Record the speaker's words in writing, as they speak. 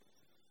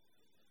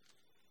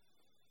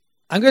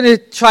I'm going to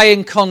try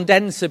and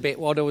condense a bit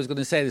what I was going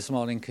to say this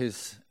morning,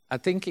 because I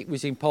think it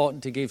was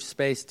important to give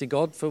space to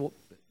God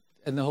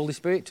and the Holy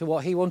Spirit to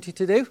what he wanted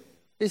to do,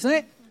 isn't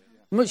it?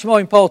 Much more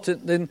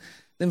important than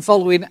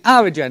following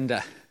our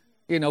agenda.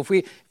 You know, if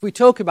we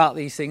talk about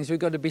these things, we've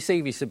got to be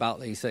serious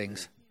about these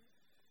things.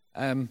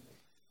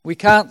 We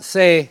can't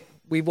say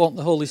we want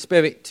the Holy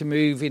Spirit to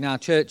move in our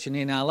church and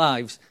in our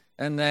lives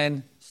and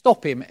then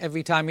stop him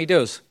every time he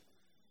does,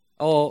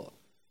 or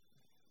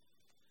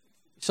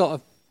sort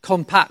of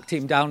compact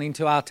him down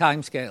into our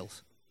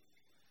timescales.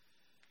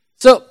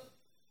 So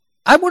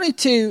I wanted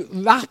to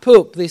wrap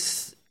up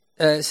this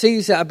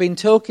series that I've been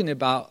talking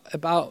about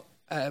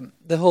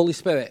the Holy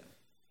Spirit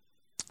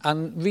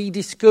and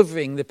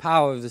rediscovering the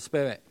power of the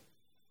Spirit.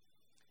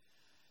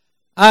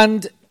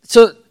 And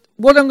so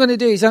what I'm going to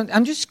do is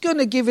I'm just going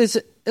to give us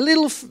a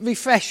little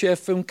refresher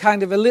from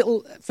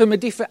a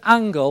different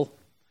angle,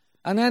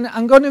 and then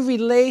I'm going to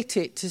relate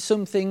it to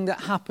something that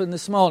happened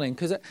this morning,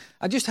 because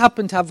I just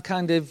happened to have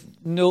kind of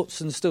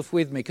notes and stuff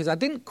with me, because I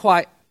didn't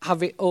quite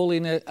have it all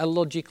in a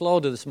logical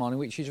order this morning,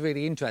 which is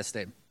really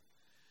interesting,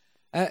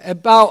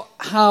 about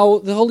how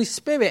the Holy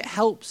Spirit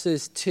helps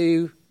us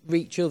to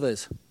reach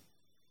others,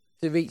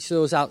 to reach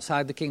those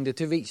outside the kingdom,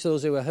 to reach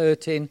those who are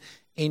hurting,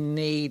 in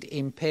need,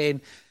 in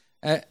pain,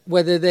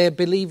 whether they're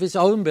believers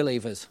or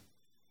unbelievers.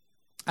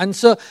 And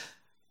so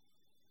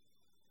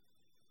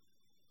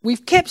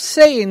we've kept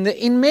saying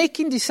that in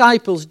making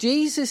disciples,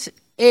 Jesus'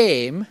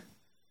 aim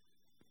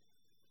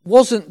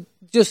wasn't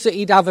just that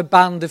he'd have a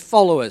band of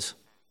followers.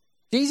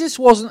 Jesus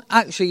wasn't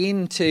actually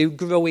into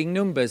growing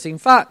numbers. In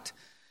fact,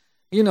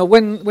 you know,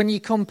 when you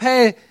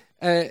compare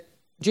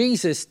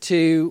Jesus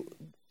to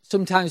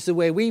sometimes the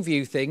way we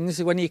view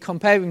things, when you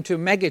compare him to a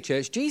mega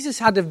church, Jesus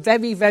had a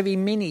very, very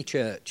mini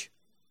church.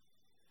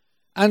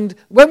 And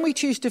when we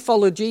choose to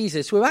follow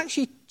Jesus, we're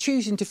actually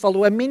choosing to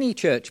follow a mini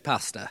church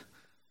pastor.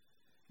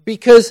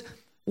 Because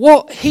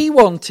what he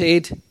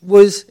wanted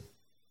was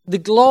the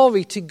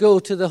glory to go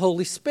to the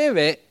Holy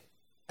Spirit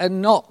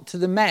and not to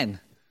the men.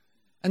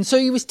 And so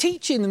he was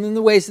teaching them in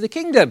the ways of the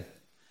kingdom.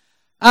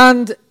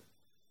 And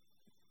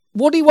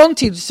what he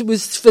wanted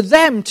was for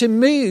them to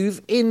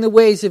move in the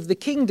ways of the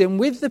kingdom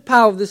with the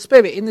power of the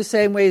Spirit in the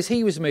same way as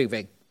he was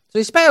moving. So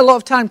he spent a lot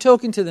of time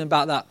talking to them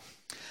about that.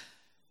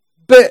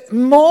 But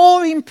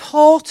more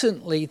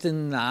importantly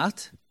than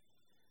that,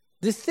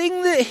 the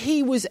thing that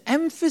he was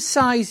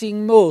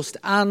emphasizing most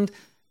and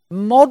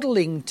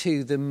modeling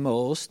to them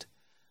most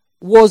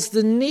was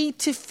the need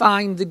to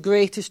find the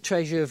greatest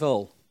treasure of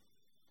all.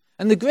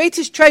 And the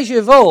greatest treasure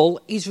of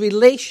all is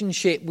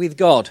relationship with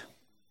God.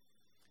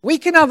 We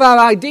can have our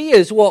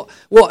ideas what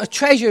a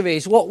treasure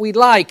is, what we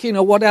like, you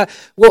know,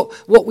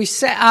 what we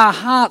set our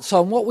hearts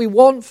on, what we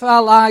want for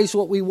our lives,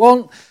 what we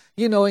want,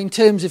 you know, in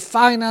terms of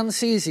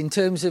finances, in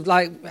terms of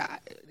like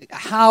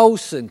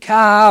house and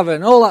car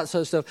and all that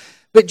sort of stuff.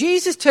 But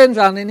Jesus turns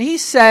around and he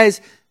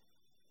says,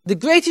 the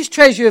greatest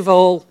treasure of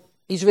all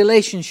is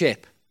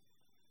relationship.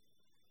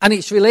 And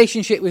it's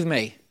relationship with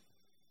me.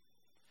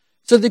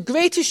 So the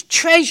greatest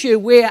treasure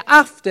we're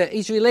after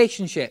is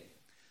relationship.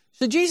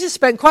 So Jesus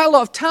spent quite a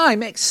lot of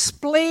time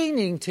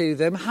explaining to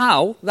them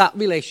how that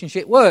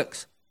relationship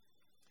works.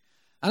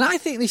 And I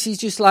think this is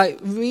just like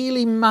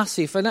really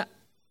massive. And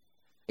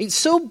it's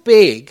so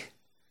big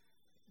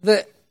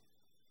that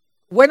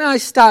when I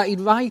started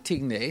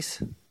writing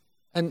this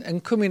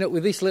and coming up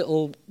with this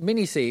little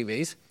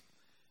mini-series,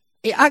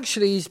 it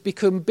actually has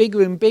become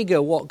bigger and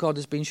bigger what God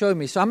has been showing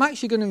me. So I'm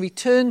actually going to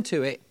return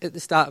to it at the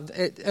start,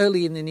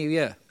 early in the new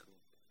year.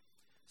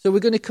 So we're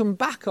going to come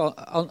back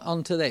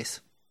onto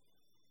this.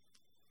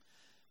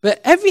 But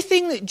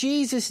everything that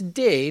Jesus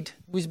did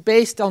was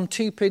based on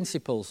two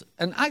principles.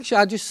 And actually,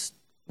 I just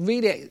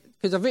really,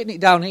 because I've written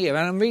it down here,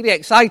 and I'm really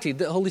excited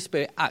that the Holy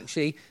Spirit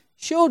actually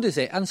showed us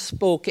it and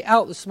spoke it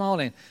out this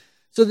morning.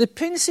 So the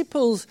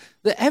principles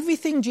that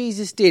everything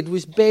Jesus did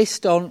was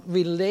based on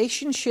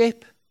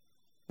relationship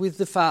with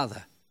the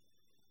Father.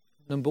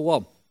 Number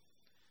one.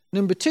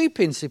 Number two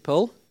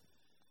principle,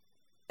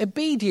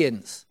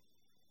 obedience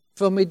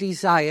from a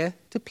desire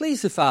to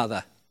please the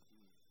Father.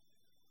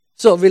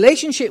 So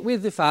relationship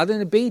with the Father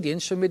and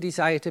obedience from a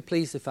desire to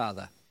please the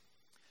Father.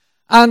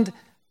 And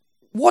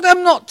what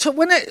I'm not,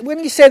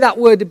 when you say that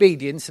word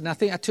obedience, and I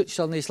think I touched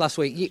on this last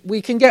week,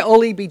 we can get all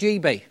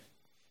EBGB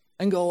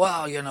and go,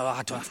 well, you know,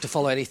 I don't have to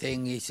follow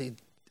anything. You see,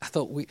 I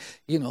thought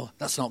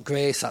that's not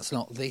grace, that's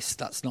not this,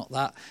 that's not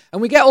that.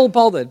 And we get all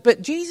bothered.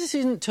 But Jesus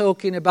isn't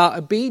talking about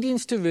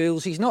obedience to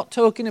rules. He's not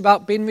talking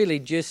about being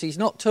religious. He's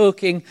not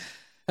talking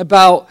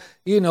about,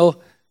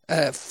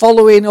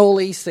 following all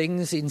these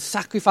things in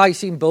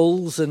sacrificing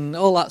bulls and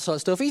all that sort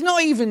of stuff. He's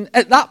not even,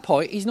 at that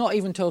point, he's not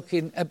even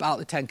talking about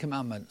the Ten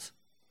Commandments.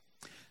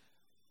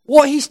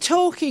 What he's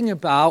talking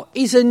about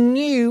is a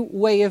new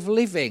way of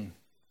living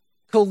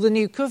called the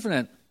New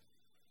Covenant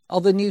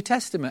or the New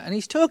Testament. And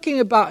he's talking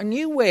about a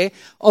new way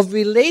of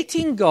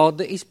relating God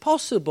that is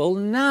possible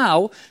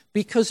now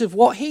because of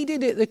what he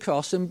did at the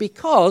cross and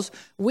because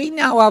we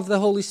now have the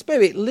Holy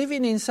Spirit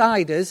living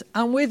inside us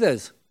and with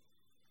us.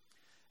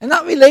 And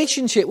that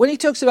relationship, when he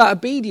talks about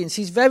obedience,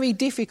 is very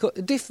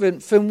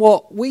different from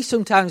what we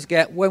sometimes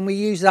get when we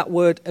use that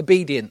word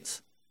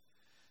obedience.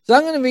 So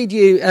I'm going to read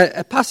you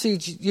a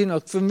passage,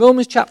 from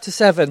Romans chapter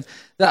 7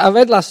 that I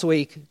read last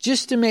week,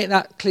 just to make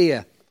that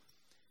clear.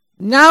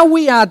 Now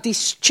we are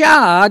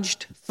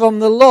discharged from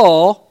the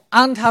law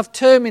and have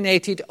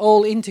terminated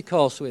all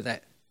intercourse with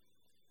it.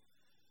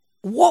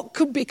 What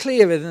could be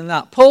clearer than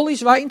that? Paul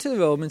is writing to the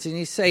Romans and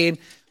he's saying,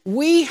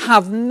 we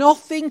have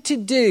nothing to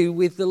do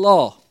with the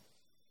law.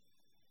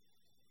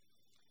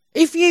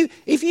 If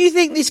you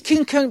think this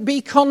can be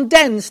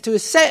condensed to a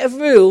set of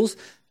rules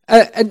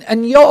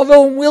and your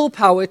own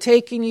willpower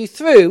taking you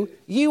through,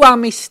 you are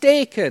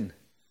mistaken.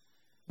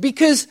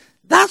 Because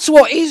that's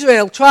what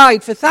Israel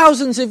tried for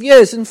thousands of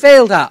years and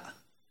failed at.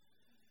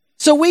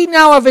 So we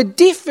now have a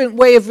different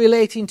way of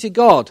relating to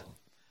God.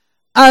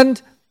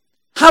 And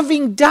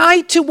having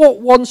died to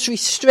what once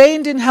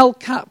restrained and held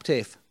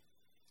captive,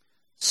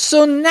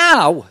 so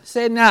now,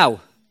 say now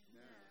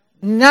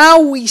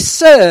we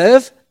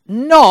serve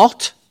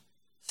not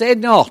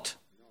under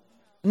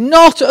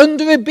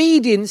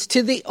obedience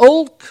to the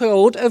old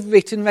code of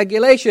written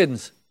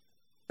regulations.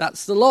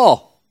 That's the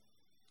law.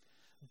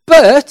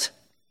 But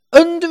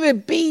under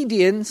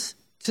obedience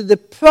to the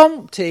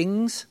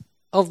promptings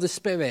of the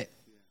Spirit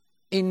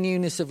in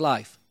newness of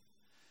life.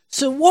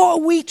 So what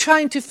are we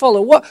trying to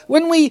follow?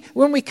 When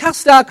we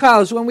cast our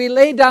crowns, when we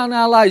lay down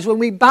our lives, when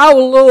we bow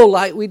low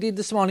like we did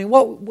this morning,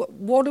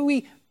 what are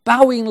we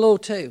bowing low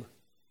to?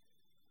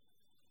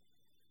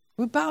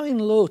 We're bowing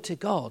low to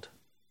God.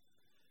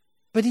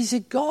 But he's a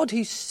God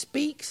who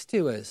speaks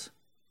to us.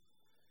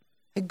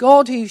 A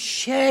God who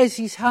shares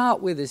his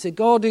heart with us. A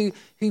God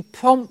who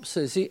prompts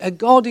us. A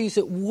God who's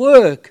at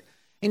work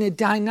in a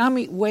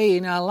dynamic way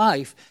in our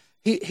life.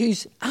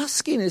 Who's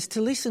asking us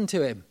to listen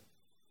to him.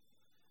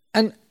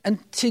 And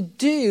to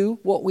do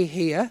what we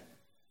hear.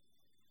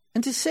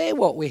 And to say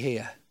what we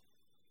hear.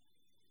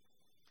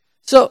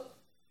 So,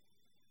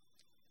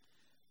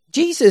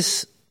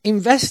 Jesus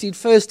invested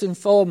first and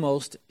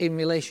foremost in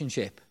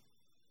relationship.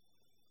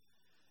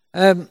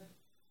 And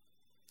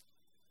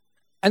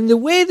the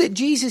way that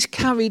Jesus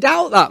carried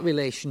out that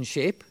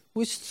relationship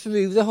was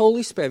through the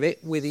Holy Spirit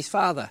with his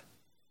Father.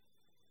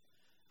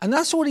 And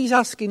that's what he's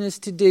asking us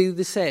to do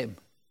the same.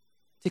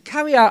 To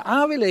carry out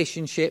our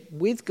relationship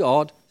with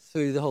God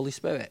through the Holy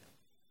Spirit.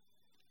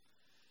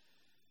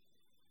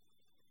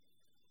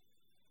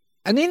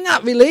 And in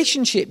that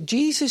relationship,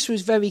 Jesus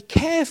was very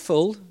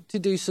careful to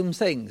do some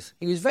things.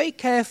 He was very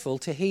careful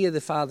to hear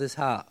the Father's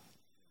heart.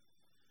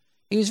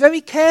 He was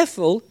very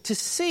careful to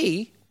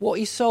see what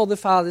he saw the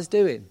Father's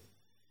doing.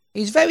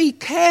 He's very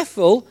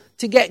careful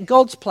to get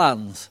God's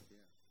plans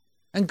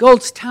and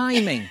God's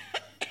timing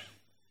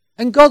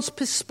and God's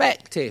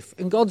perspective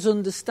and God's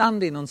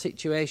understanding on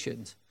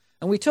situations.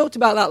 And we talked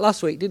about that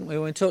last week, didn't we,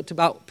 when we talked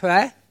about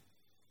prayer?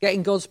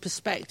 Getting God's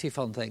perspective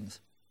on things.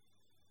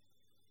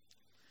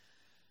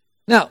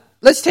 Now,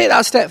 let's take that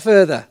a step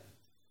further.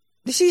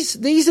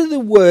 These are the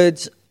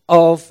words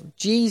of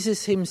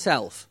Jesus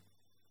himself.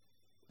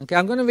 Okay,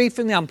 I'm going to read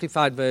from the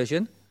Amplified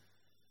Version.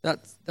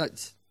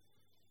 That's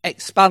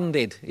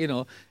expanded,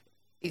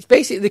 It's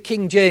basically the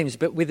King James,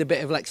 but with a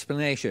bit of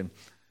explanation.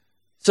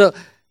 So,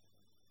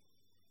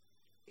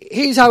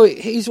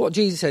 here's what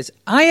Jesus says.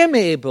 I am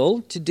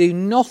able to do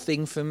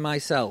nothing from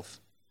myself,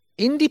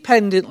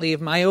 independently of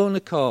my own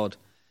accord.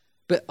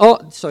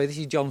 This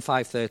is John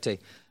 5:30.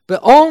 But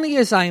only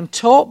as I am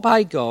taught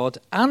by God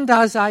and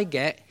as I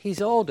get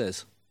his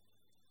orders.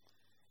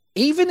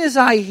 Even as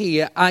I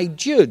hear, I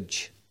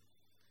judge.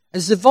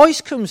 As the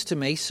voice comes to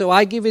me, so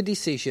I give a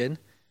decision,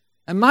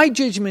 and my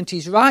judgment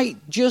is right,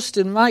 just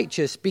and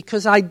righteous,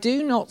 because I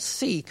do not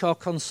seek or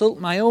consult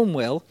my own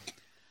will.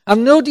 I have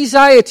no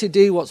desire to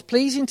do what's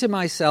pleasing to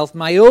myself,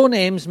 my own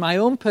aims, my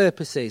own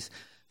purposes,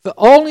 for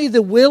only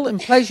the will and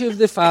pleasure of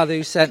the Father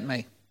who sent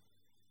me.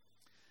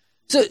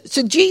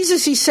 So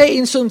Jesus is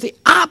saying something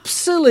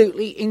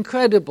absolutely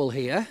incredible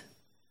here.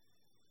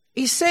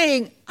 He's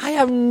saying, I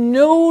have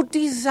no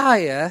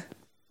desire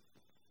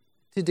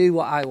to do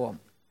what I want.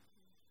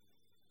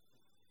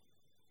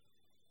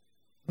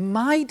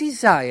 My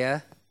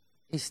desire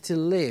is to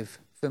live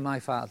for my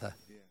Father.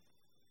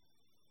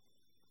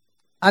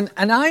 And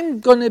I'm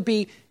going to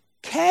be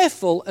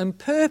careful and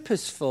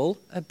purposeful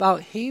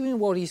about hearing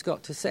what he's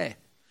got to say.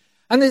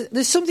 And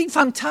there's something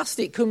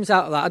fantastic comes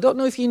out of that. I don't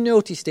know if you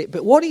noticed it,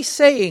 but what he's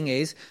saying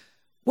is,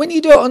 when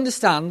you don't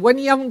understand, when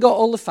you haven't got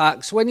all the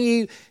facts, when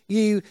you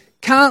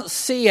can't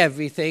see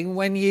everything,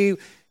 when you've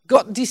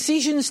got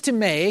decisions to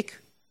make,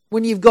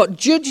 when you've got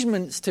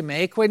judgments to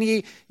make, when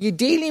you're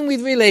dealing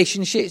with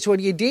relationships, when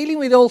you're dealing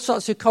with all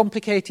sorts of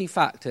complicated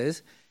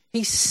factors,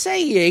 he's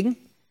saying,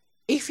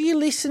 if you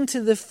listen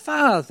to the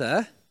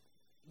Father,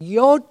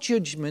 your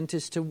judgment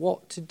as to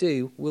what to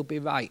do will be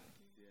right.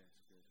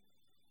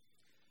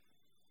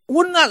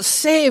 Wouldn't that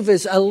save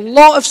us a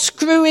lot of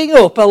screwing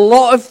up a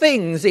lot of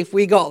things if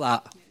we got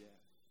that?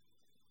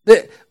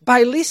 That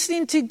by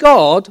listening to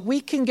God, we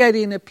can get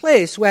in a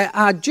place where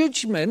our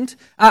judgment,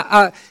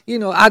 our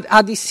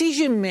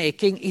decision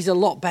making is a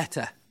lot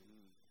better.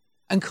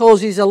 and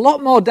causes a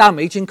lot more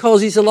damage and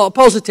causes a lot of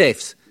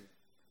positives.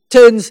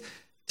 Turns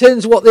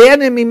what the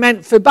enemy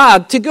meant for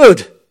bad to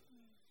good.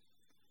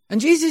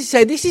 And Jesus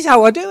said, this is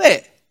how I do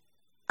it.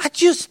 I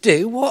just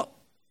do what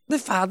the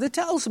Father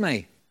tells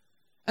me.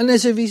 And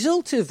as a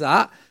result of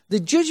that, the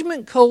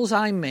judgment calls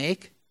I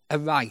make are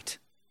right.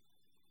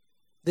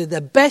 They're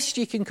the best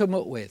you can come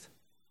up with.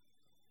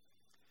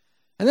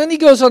 And then he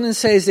goes on and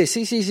says this.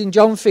 This is in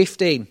John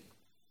 15.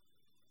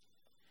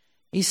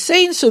 He's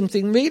saying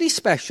something really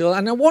special,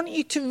 and I want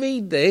you to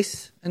read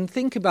this and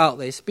think about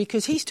this,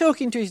 because he's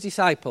talking to his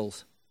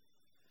disciples.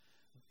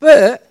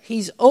 But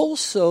he's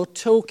also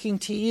talking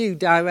to you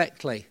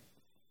directly.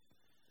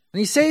 And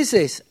he says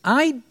this,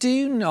 I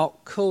do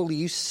not call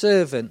you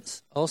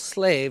servants or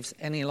slaves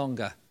any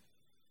longer.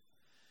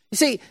 You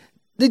see,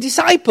 the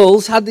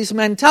disciples had this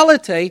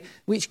mentality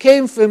which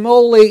came from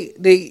all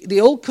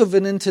the old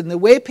covenant and the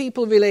way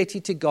people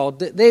related to God,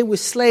 that they were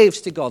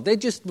slaves to God. They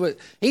just were.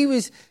 He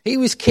was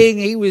king,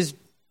 he was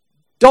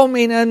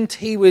dominant,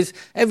 he was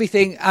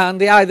everything, and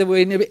they either were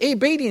in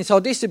obedience or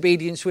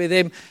disobedience with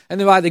him, and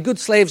they were either good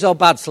slaves or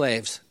bad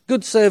slaves,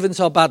 good servants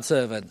or bad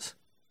servants.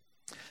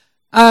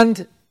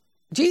 And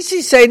Jesus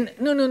is saying,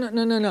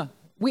 no.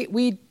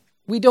 We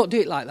don't do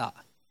it like that.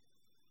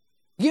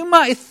 You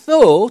might have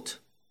thought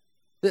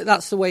that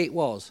that's the way it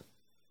was.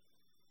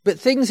 But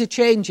things are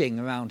changing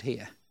around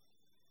here.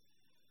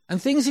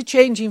 And things are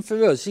changing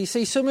for us. You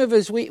see, some of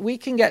us, we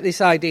can get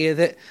this idea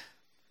that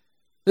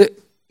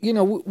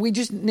we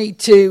just need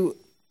to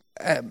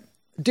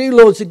do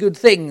loads of good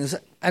things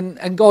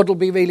and God will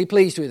be really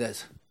pleased with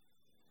us.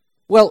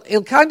 Well,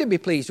 he'll kind of be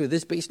pleased with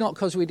us, but it's not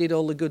because we did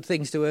all the good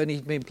things to earn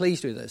he's been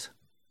pleased with us.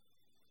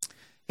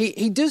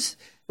 He does,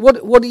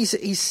 what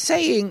he's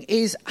saying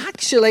is,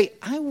 actually,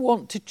 I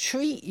want to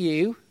treat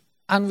you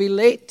and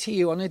relate to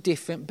you on a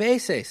different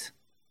basis.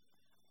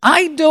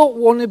 This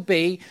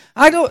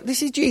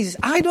is Jesus,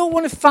 I don't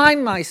want to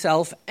find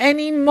myself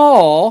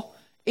anymore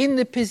in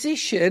the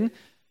position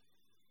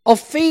of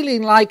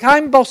feeling like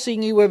I'm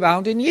bossing you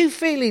around and you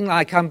feeling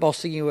like I'm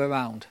bossing you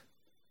around.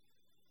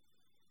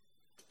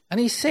 And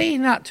he's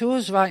saying that to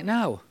us right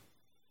now.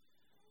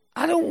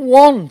 I don't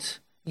want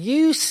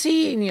you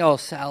seeing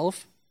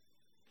yourself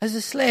as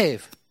a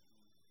slave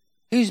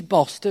who's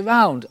bossed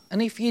around.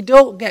 And if you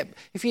don't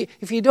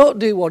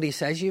do what he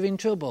says, you're in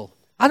trouble.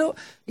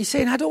 He's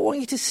saying, I don't want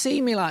you to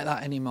see me like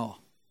that anymore.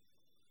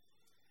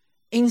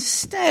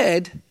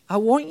 Instead, I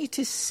want you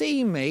to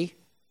see me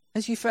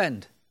as your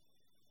friend.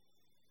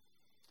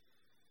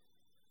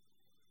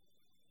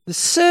 The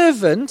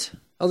servant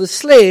or the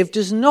slave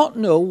does not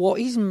know what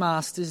his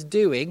master's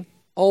doing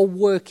or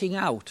working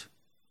out.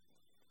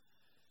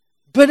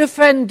 But a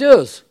friend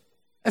does.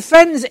 A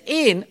friend's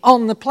in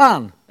on the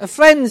plan. A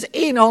friend's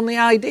in on the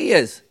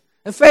ideas.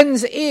 A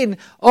friend's in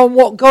on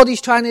what God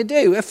is trying to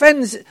do. A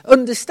friend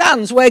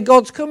understands where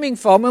God's coming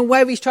from and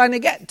where he's trying to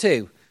get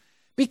to.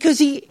 Because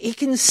he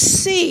can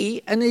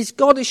see, and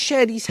God has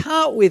shared his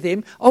heart with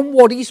him on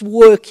what he's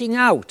working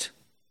out.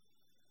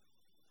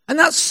 And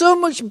that's so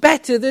much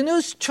better than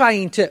us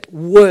trying to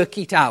work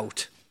it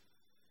out.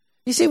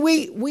 You see,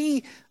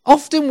 we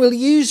often will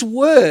use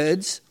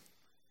words,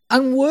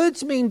 and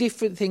words mean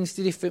different things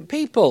to different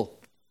people.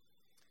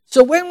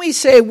 So when we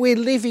say we're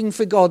living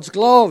for God's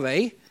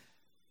glory,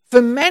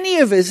 for many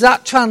of us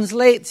that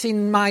translates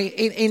in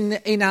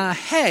our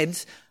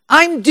heads,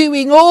 I'm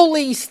doing all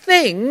these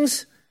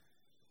things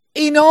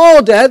in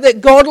order that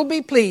God will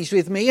be pleased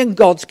with me and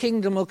God's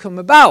kingdom will come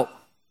about.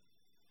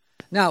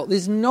 Now,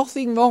 there's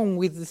nothing wrong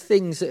with the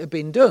things that have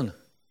been done.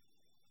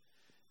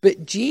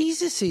 But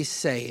Jesus is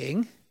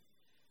saying,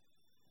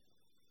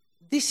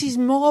 this is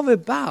more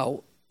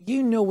about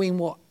you knowing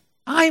what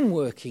I'm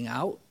working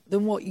out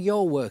than what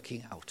you're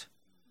working out.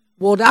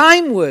 What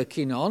I'm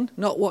working on,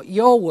 not what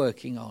you're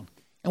working on.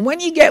 And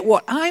when you get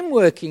what I'm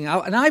working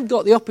out, and I've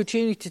got the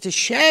opportunity to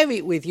share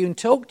it with you and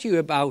talk to you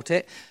about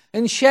it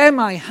and share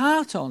my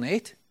heart on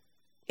it,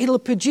 it'll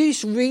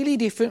produce really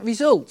different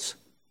results.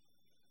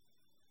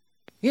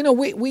 You know,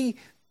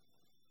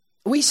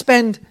 we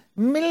spend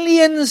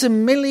millions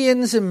and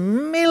millions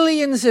and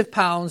millions of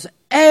pounds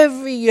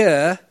every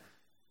year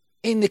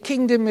in the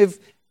kingdom of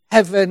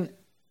heaven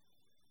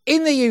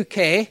in the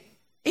UK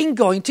in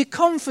going to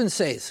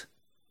conferences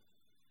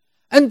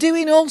and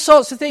doing all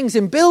sorts of things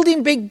and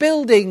building big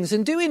buildings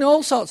and doing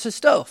all sorts of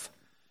stuff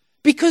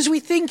because we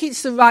think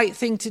it's the right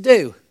thing to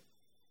do.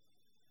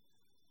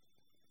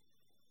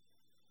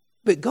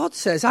 But God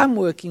says, I'm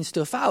working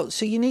stuff out,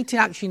 so you need to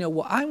actually know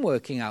what I'm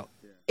working out.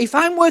 If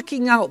I'm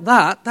working out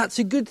that, that's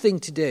a good thing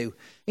to do.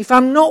 If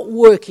I'm not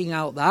working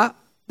out that,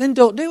 then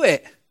don't do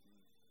it.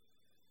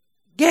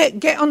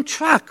 Get on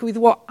track with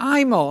what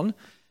I'm on,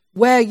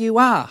 where you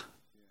are.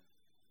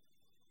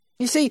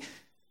 You see,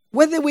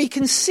 whether we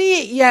can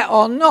see it yet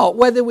or not,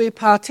 whether we're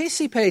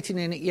participating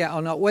in it yet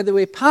or not, whether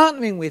we're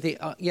partnering with it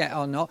yet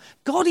or not,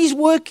 God is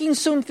working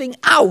something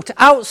out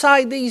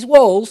outside these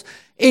walls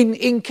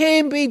in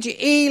Cambridge,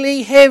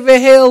 Ely,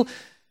 Haverhill,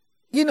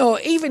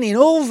 even in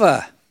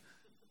Over.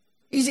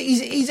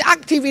 He's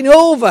active in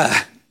Over.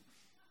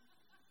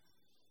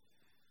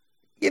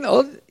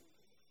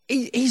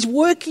 he's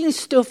working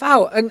stuff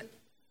out.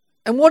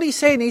 And what he's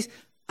saying is,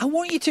 I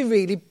want you to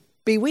really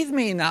be with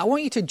me in that. I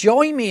want you to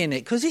join me in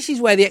it, because this is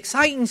where the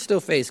exciting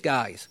stuff is,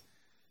 guys.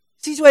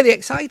 This is where the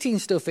exciting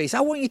stuff is.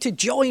 I want you to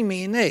join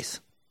me in this.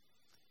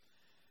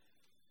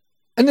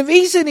 And the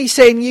reason he's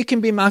saying you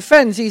can be my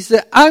friends is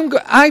that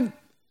I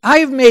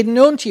have made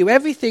known to you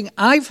everything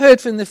I've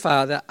heard from the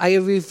Father. I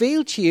have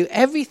revealed to you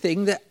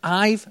everything that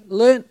I've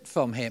learnt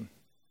from him.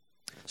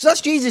 So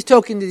that's Jesus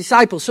talking to the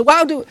disciples. So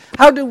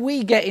how do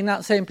we get in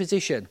that same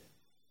position?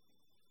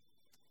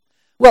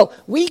 Well,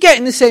 we get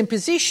in the same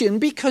position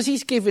because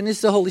he's given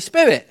us the Holy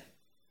Spirit.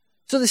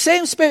 So the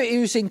same Spirit who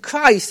was in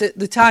Christ at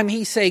the time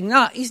he's saying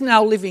that, he's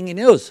now living in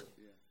us.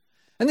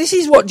 And this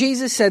is what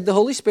Jesus said the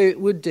Holy Spirit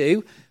would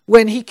do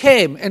when he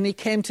came. And he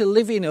came to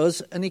live in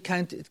us, and he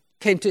came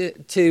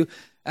to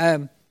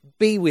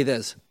be with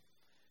us.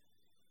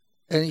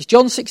 And it's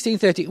John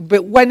 16:30.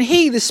 But when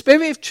he, the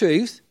Spirit of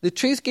truth, the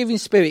truth-giving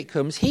Spirit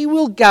comes, he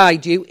will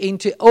guide you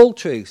into all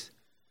truth.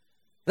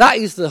 That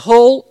is the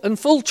whole and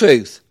full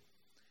truth.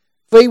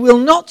 For he will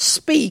not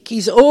speak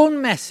his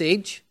own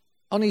message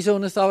on his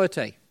own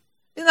authority.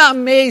 Isn't that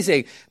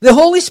amazing? The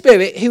Holy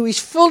Spirit, who is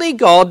fully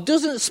God,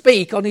 doesn't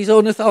speak on his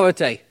own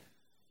authority.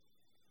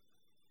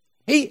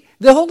 The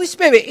Holy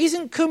Spirit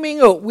isn't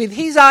coming up with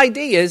his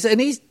ideas and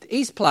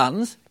his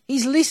plans.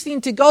 He's listening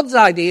to God's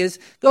ideas,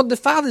 God the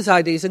Father's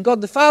ideas, and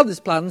God the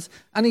Father's plans,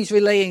 and he's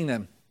relaying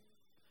them.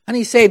 And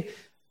he's saying,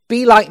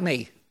 be like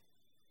me.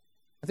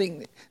 I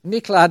think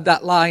Nicola had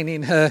that line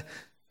in her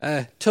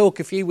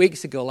talk a few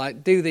weeks ago,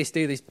 like, do this,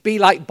 be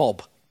like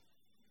Bob.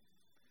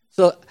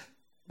 So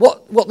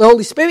what the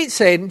Holy Spirit's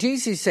saying,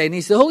 Jesus is saying,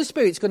 is the Holy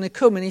Spirit's going to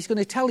come and he's going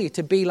to tell you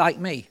to be like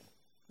me,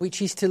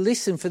 which is to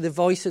listen for the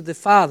voice of the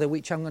Father,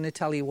 which I'm going to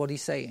tell you what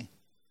he's saying.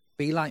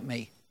 Be like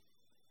me.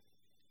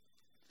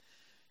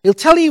 He'll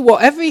tell you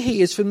whatever he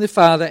hears from the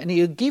Father, and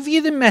he'll give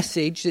you the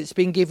message that's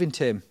been given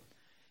to him.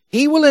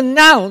 He will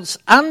announce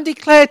and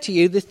declare to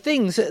you the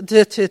things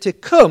that are to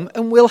come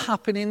and will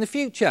happen in the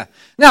future.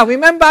 Now,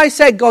 remember I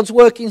said God's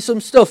working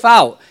some stuff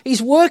out.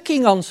 He's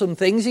working on some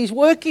things. He's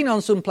working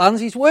on some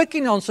plans. He's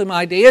working on some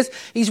ideas.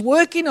 He's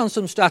working on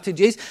some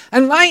strategies.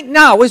 And right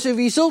now, as a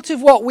result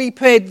of what we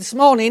prayed this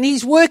morning,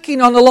 he's working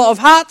on a lot of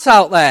hearts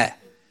out there.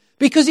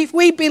 Because if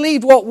we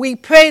believed what we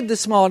prayed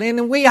this morning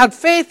and we had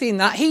faith in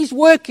that, he's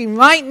working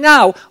right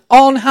now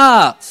on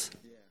hearts.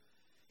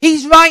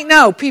 He's right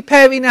now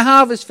preparing a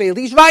harvest field.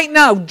 He's right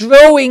now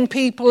drawing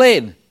people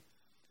in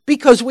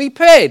because we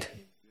prayed.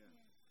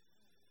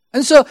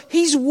 And so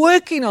he's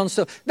working on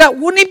stuff. Now,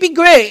 wouldn't it be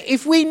great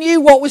if we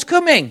knew what was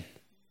coming?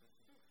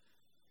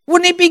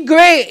 Wouldn't it be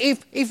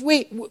great if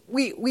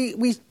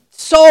we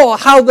saw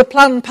how the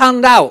plan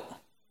panned out?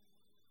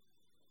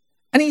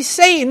 And he's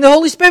saying the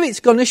Holy Spirit's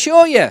going to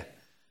show you.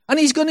 And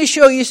he's going to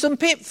show you some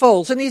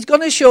pitfalls. And he's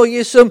going to show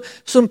you some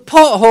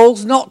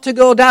potholes not to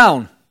go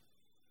down.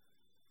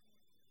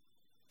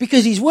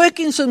 Because he's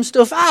working some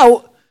stuff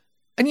out,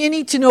 and you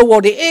need to know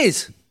what it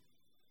is.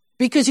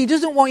 Because he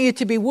doesn't want you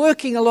to be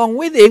working along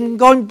with him,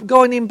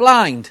 going in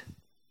blind.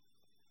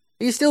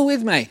 Are you still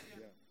with me?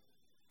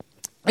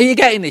 Are you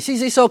getting this?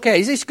 Is this okay?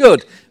 Is this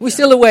good? We're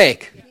still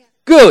awake?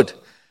 Good.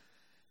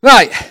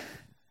 Right.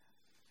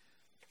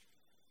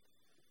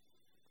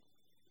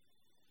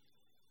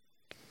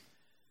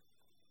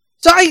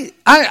 So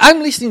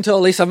I'm listening to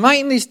all this. I'm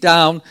writing this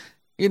down.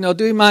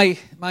 Doing my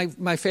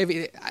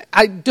favourite.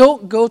 I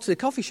don't go to the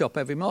coffee shop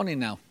every morning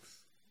now.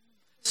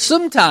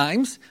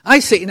 Sometimes I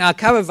sit in our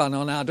caravan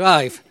on our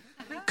drive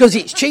because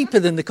it's cheaper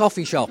than the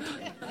coffee shop.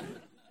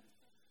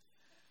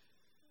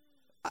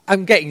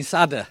 I'm getting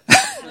sadder.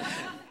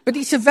 But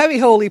it's a very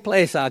holy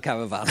place, our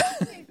caravan.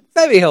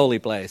 Very holy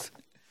place.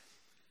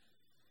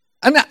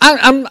 And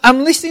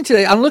I'm listening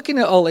to it, I'm looking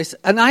at all this,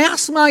 and I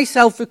ask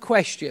myself a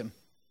question.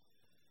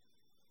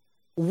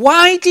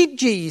 Why did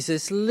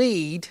Jesus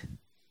lead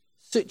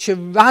such a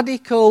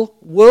radical,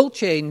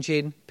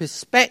 world-changing,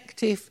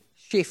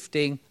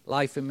 perspective-shifting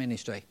life and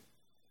ministry?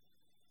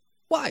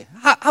 Why?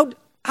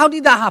 How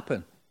did that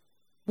happen?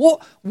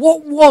 What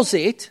was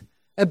it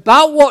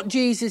about what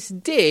Jesus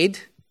did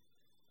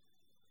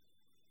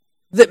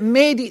that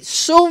made it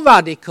so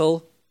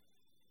radical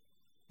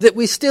that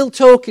we're still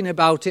talking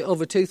about it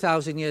over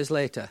 2,000 years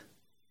later?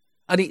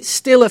 And it's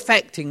still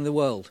affecting the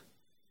world.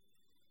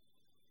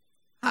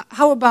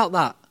 How about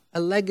that? A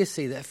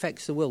legacy that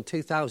affects the world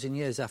 2,000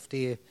 years after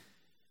you're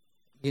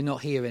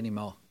not here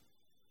anymore.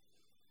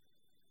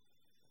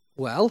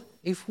 Well,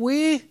 if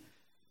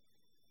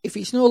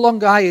it's no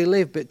longer I who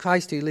live, but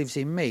Christ who lives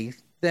in me,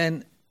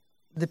 then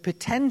the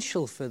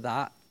potential for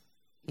that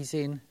is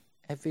in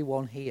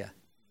everyone here.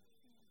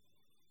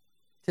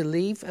 To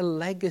leave a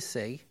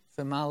legacy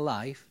from our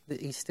life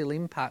that is still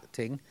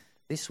impacting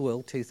this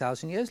world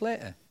 2,000 years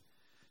later.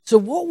 So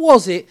what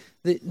was it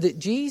that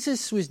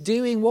Jesus was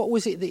doing? What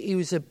was it that he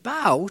was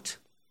about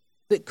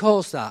that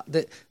caused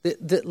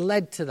that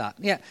led to that?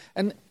 Yeah,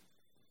 and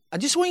I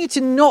just want you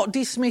to not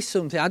dismiss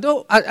something.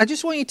 I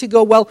just want you to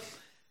go, well,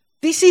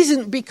 this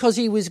isn't because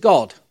he was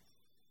God.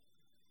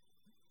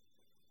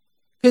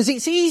 Because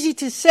it's easy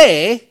to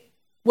say,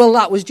 well,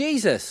 that was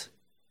Jesus.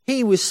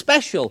 He was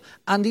special,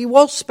 and he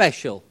was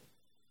special.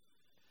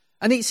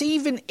 And it's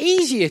even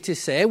easier to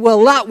say,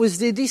 well, that was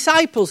the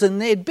disciples,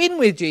 and they'd been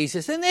with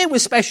Jesus, and they were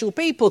special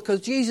people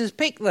because Jesus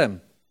picked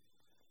them.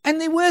 And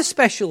they were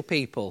special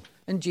people,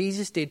 and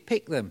Jesus did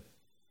pick them.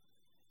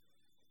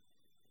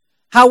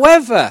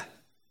 However,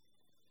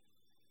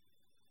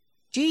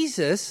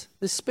 Jesus,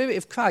 the Spirit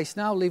of Christ,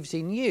 now lives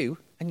in you,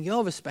 and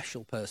you're a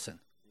special person.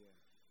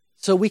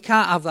 So we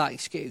can't have that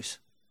excuse.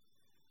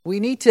 We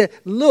need to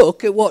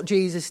look at what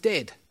Jesus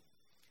did.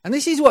 And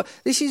this is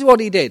what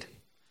he did.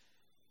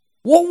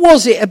 What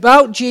was it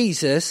about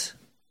Jesus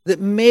that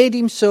made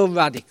him so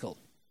radical?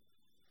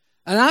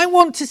 And I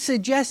want to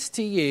suggest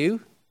to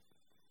you,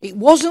 it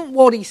wasn't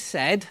what he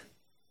said,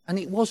 and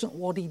it wasn't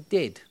what he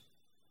did.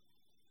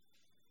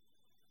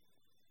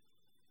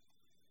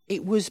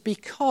 It was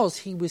because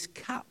he was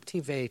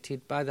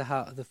captivated by the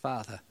heart of the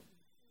Father.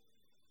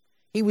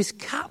 He was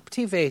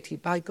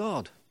captivated by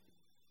God.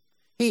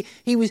 He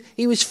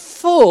was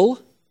full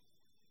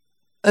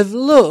of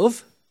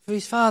love for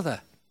his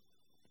Father.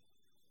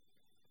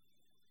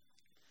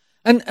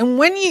 And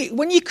when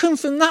you come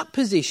from that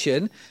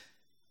position,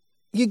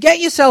 you get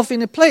yourself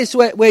in a place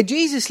where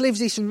Jesus lives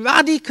this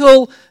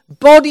radical,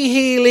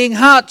 body-healing,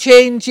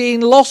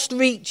 heart-changing,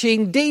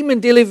 lost-reaching,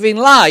 demon-delivering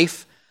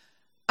life.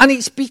 And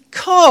it's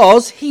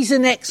because he's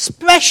an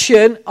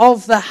expression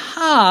of the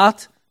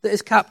heart that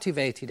has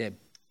captivated him.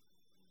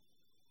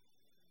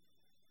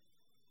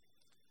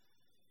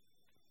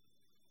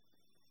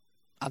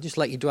 I'll just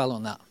let you dwell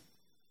on that.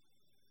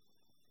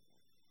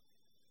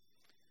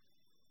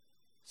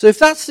 So if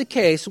that's the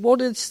case,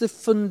 what is the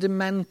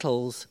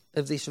fundamentals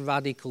of this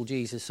radical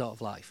Jesus sort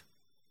of life?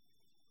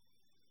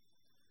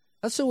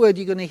 That's a word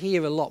you're going to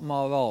hear a lot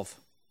more of,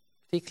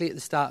 particularly at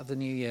the start of the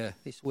new year,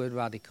 this word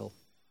radical.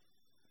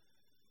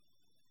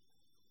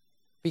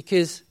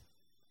 Because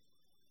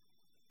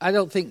I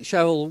don't think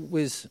Cheryl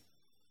was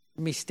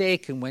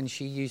mistaken when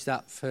she used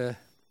that for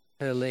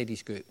her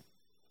ladies group.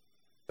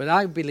 But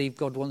I believe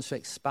God wants to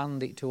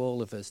expand it to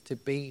all of us, to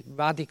be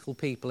radical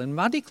people. And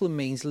radical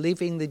means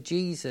living the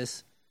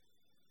Jesus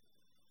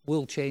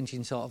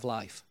world-changing sort of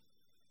life.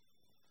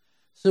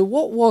 So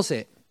what was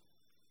it?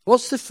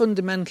 What's the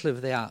fundamental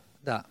of that?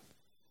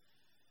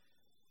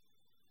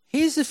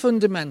 Here's the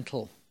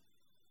fundamental.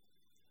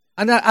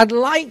 And I'd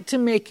like to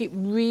make it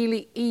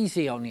really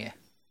easy on you.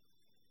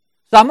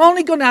 So I'm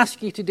only going to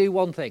ask you to do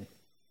one thing.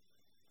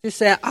 Just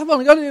say, I've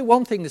only got to do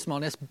one thing this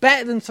morning. It's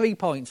better than 3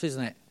 points,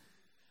 isn't it?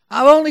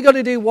 I've only got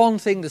to do one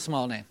thing this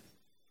morning.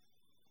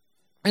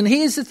 And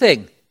here's the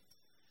thing.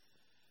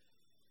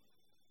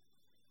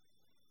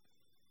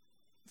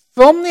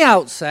 From the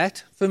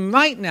outset, from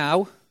right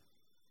now,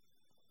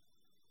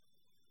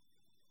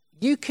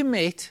 you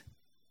commit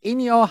in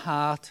your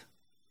heart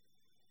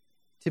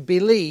to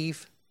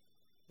believe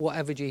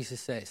whatever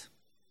Jesus says.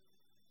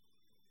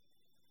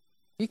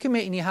 You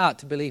commit in your heart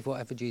to believe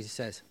whatever Jesus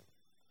says.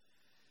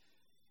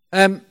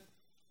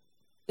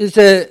 There's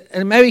an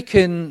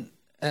American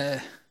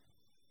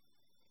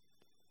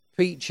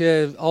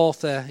preacher,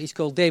 author, he's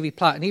called David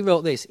Platt, and he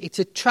wrote this: "It's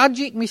a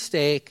tragic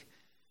mistake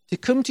to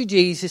come to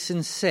Jesus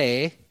and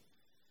say,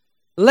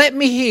 'Let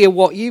me hear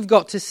what you've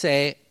got to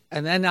say,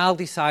 and then I'll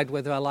decide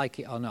whether I like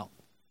it or not.'"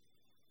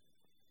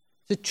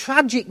 It's a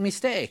tragic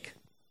mistake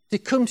to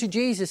come to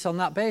Jesus on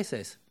that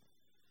basis.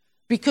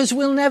 Because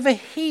we'll never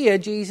hear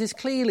Jesus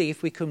clearly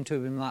if we come to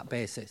him on that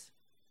basis.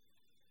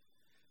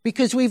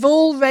 Because we've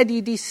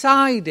already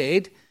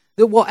decided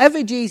that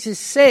whatever Jesus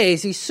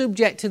says is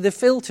subject to the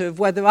filter of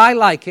whether I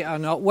like it or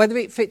not, whether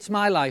it fits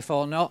my life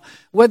or not,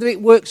 whether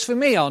it works for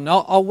me or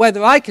not, or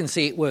whether I can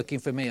see it working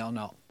for me or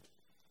not.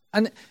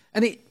 And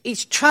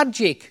it's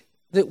tragic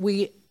that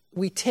we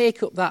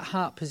take up that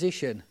heart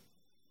position.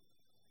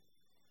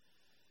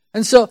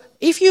 And so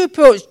if you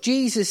approach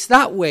Jesus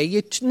that way,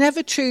 you're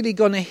never truly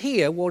going to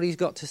hear what he's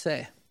got to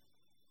say.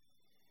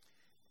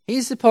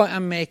 Here's the point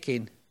I'm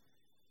making.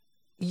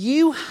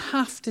 You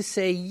have to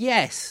say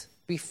yes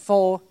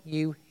before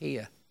you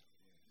hear.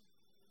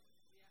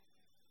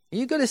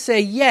 You've got to say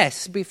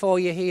yes before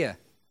you hear.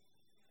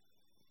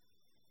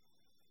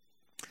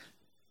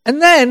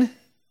 And then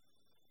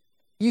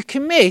you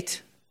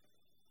commit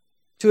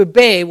to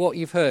obey what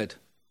you've heard.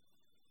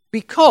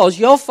 Because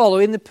you're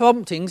following the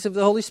promptings of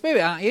the Holy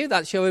Spirit, aren't you?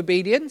 That's your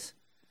obedience.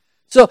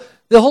 So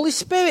the Holy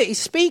Spirit is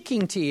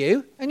speaking to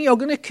you, and you're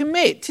going to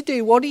commit to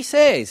do what he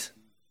says.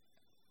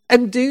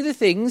 And do the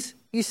things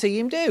you see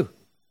him do.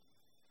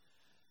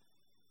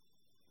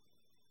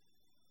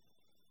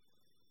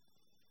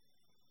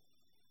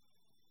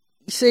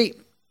 You see,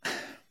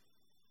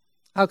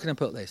 how can I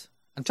put this?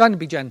 I'm trying to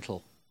be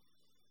gentle,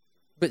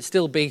 but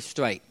still be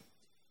straight.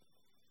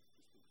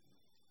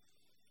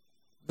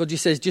 God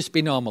just says, just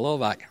be normal, all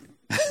right.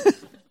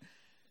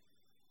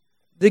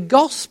 The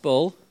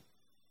gospel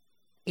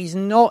is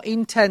not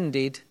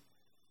intended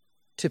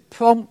to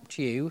prompt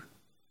you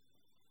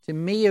to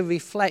mere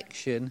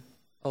reflection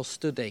or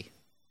study,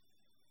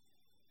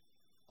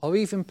 or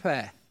even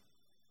prayer.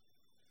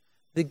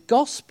 The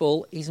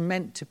gospel is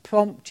meant to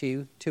prompt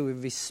you to a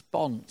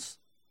response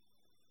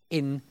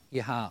in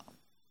your heart.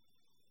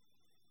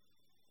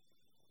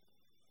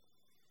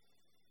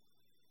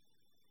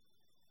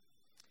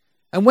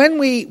 And when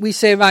we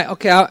say, right,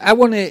 okay, I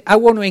want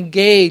to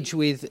engage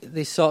with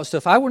this sort of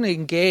stuff. I want to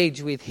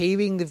engage with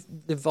hearing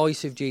the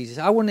voice of Jesus.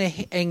 I want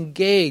to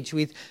engage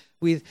with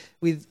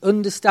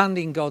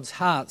understanding God's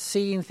heart,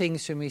 seeing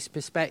things from his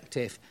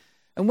perspective.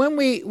 And when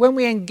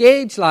we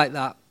engage like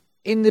that,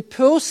 in the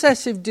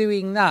process of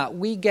doing that,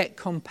 we get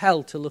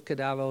compelled to look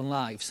at our own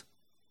lives.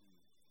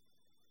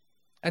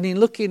 And in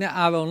looking at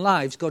our own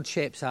lives, God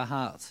shapes our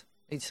hearts.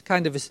 It's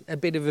kind of a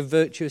bit of a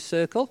virtuous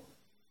circle.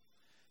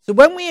 So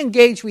when we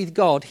engage with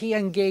God, he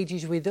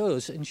engages with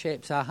us and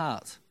shapes our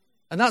hearts.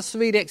 And that's the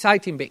really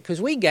exciting bit,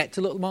 because we get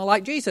to look more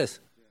like Jesus.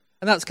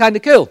 And that's kind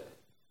of cool.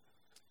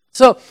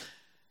 So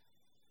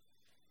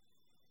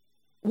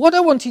what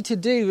I wanted to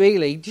do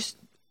really, just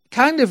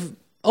kind of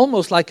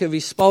almost like a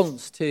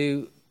response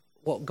to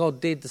what God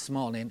did this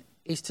morning,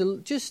 is to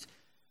just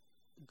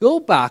go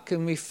back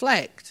and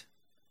reflect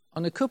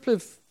on a couple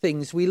of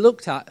things we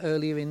looked at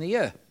earlier in the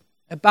year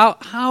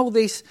about how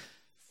this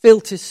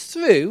filters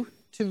through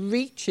to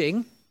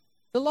reaching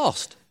the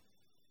lost.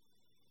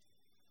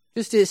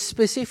 Just a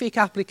specific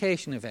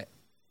application of it.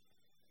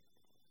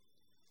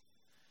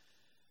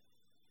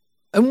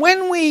 And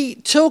when we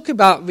talk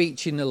about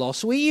reaching the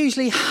lost, we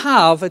usually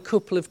have a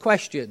couple of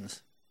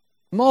questions.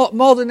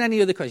 More than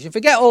any other question.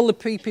 Forget all the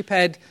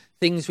pre-prepared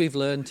things we've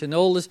learned and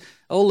all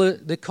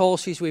the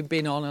courses we've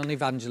been on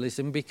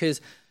evangelism, because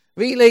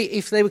really,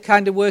 if they were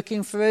kind of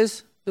working for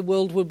us, the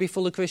world would be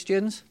full of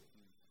Christians.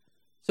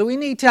 So we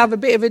need to have a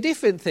bit of a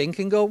different think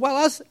and go,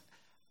 well,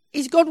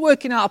 is God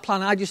working out a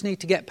plan I just need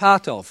to get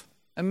part of?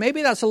 And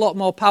maybe that's a lot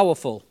more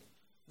powerful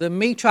than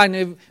me trying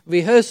to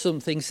rehearse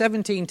something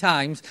 17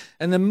 times,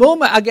 and the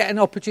moment I get an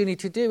opportunity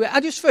to do it, I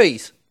just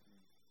freeze.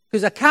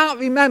 Because I can't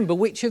remember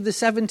which of the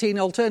 17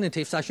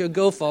 alternatives I should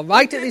go for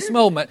right at this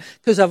moment,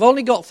 because I've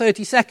only got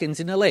 30 seconds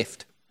in a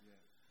lift.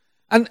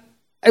 And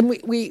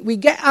we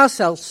get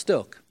ourselves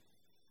stuck.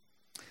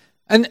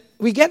 And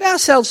we get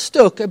ourselves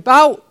stuck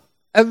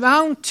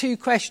around two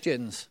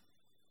questions.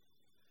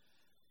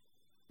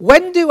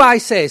 When do I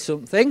say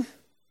something?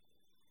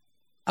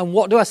 And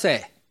what do I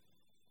say?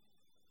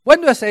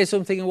 When do I say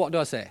something and what do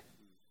I say?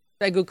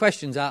 They're good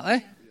questions, aren't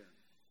they?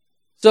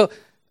 So,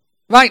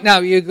 right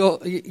now,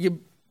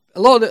 a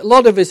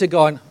lot of us are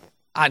going,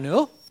 I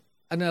know.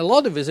 And a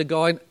lot of us are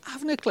going, I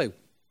haven't a clue.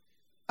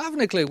 I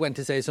haven't a clue when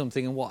to say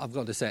something and what I've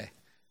got to say.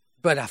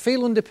 But I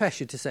feel under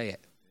pressure to say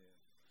it.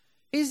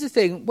 Here's the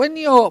thing, when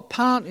you're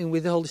partnering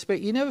with the Holy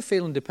Spirit, you never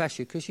feel under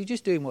pressure because you're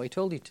just doing what he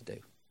told you to do.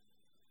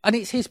 And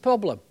it's his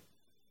problem.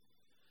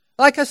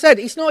 Like I said,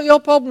 it's not your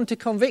problem to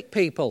convict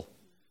people.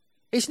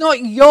 It's not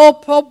your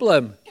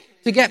problem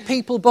to get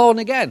people born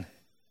again.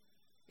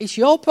 It's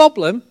your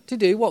problem to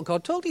do what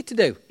God told you to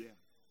do.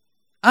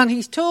 And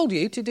he's told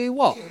you to do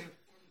what?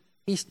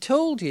 He's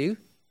told you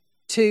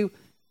to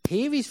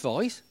hear his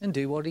voice and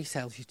do what he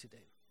tells you to do.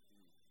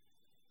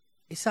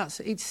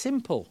 It's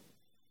simple.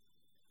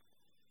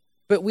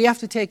 But we have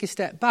to take a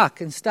step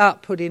back and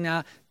start putting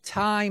our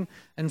time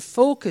and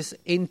focus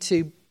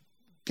into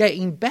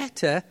getting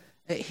better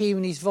at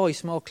hearing his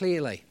voice more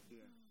clearly.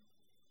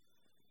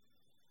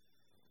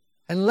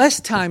 And less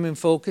time and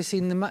focus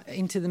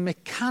into the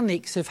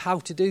mechanics of how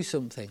to do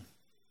something.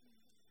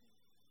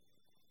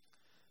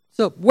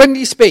 So, when do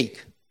you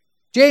speak?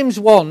 James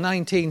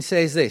 1:19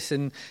 says this,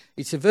 and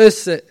it's a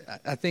verse that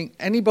I think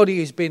anybody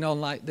who's been on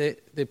like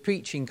the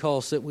preaching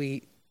course that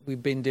we've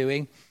been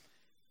doing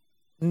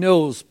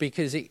knows,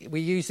 because we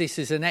use this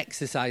as an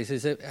exercise,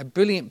 as a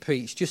brilliant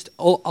preach just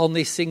on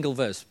this single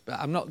verse. But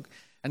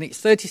and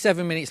it's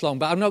 37 minutes long,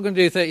 but I'm not going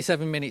to do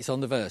 37 minutes on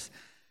the verse.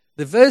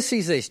 The verse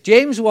is this,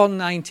 James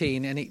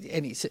 1:19, and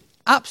it's an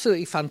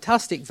absolutely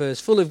fantastic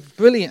verse, full of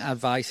brilliant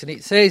advice, and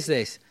it says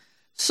this: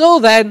 So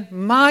then,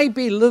 my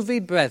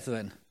beloved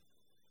brethren,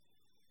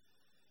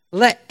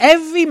 let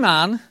every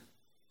man,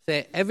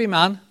 say every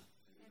man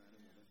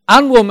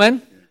and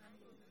woman,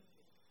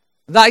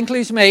 that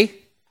includes me.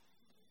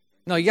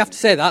 No, you have to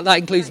say that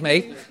includes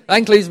me. That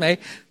includes me.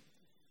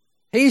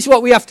 Here's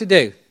what we have to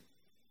do.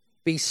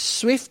 Be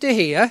swift to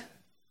hear,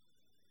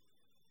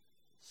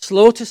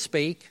 slow to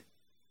speak,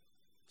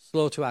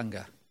 slow to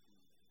anger.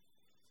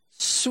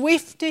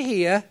 Swift to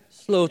hear,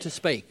 slow to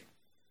speak.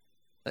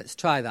 Let's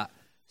try that.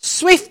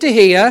 Swift to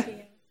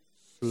hear,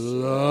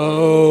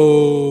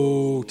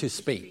 slow to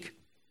speak.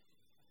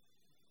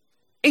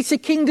 It's a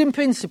kingdom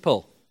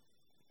principle.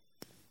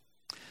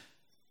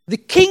 The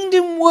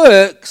kingdom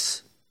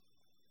works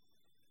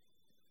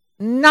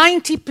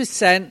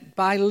 90%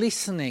 by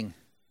listening.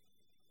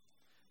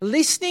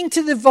 Listening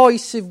to the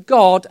voice of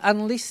God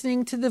and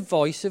listening to the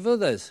voice of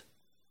others.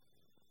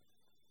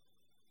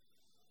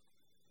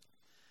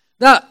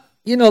 That,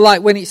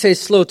 like when it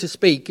says slow to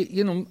speak,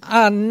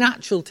 our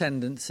natural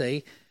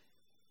tendency,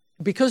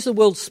 because the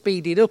world's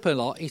speeded up a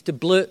lot, is to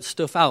blurt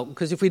stuff out.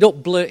 Because if we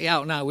don't blurt it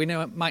out now, we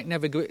might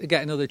never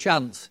get another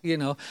chance,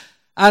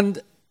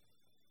 And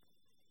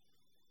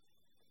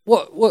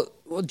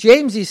what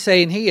James is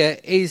saying here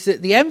is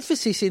that the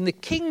emphasis in the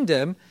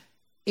kingdom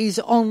is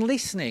on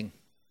listening.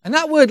 And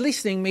that word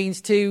listening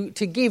means to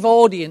give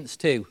audience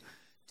to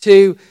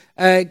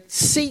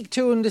seek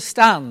to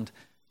understand,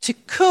 to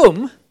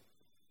come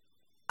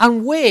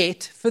and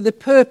wait for the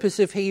purpose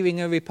of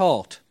hearing a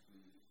report.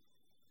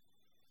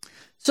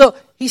 So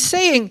he's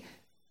saying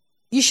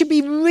you should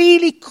be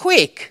really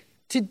quick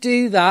to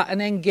do that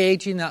and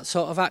engage in that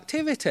sort of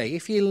activity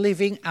if you're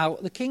living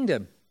out the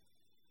kingdom.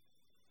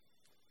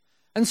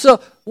 And so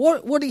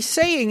what he's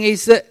saying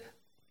is that,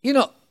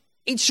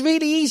 it's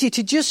really easy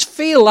to just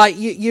feel like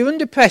you're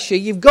under pressure.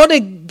 You've got to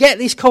get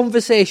this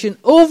conversation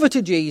over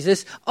to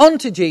Jesus,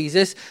 onto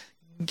Jesus,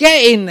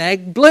 get in there,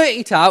 blurt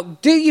it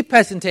out, do your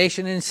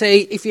presentation and say,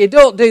 if you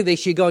don't do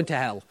this, you're going to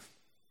hell.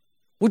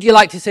 Would you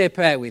like to say a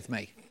prayer with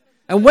me?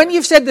 And when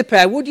you've said the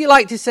prayer, would you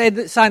like to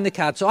sign the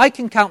card so I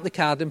can count the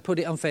card and put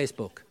it on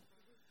Facebook?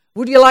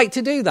 Would you like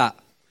to do that?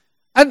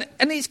 And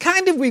it's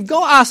kind of, we've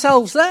got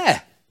ourselves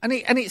there. And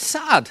it's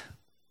sad.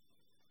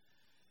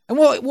 And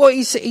what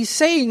he's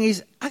saying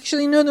is,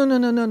 actually,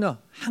 no.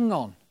 Hang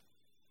on.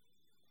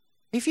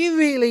 If you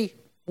really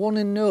want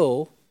to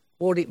know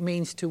what it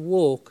means to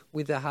walk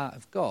with the heart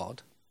of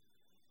God,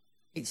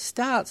 it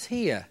starts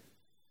here,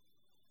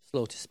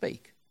 slow to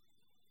speak.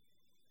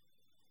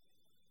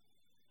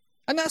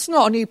 And that's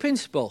not a new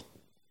principle.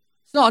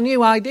 It's not a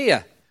new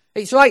idea.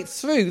 It's right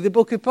through the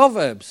book of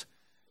Proverbs.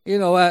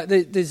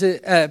 There's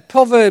a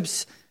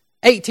Proverbs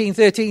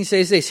 18:13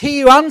 says this: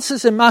 he who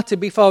answers a matter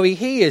before he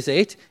hears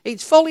it,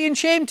 it's folly and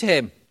shame to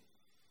him.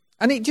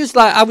 And it just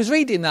I was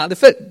reading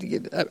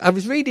that, I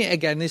was reading it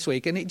again this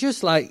week, and it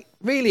just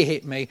really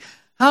hit me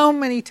how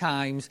many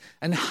times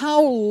and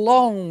how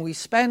long we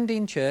spend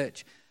in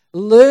church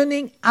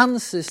learning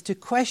answers to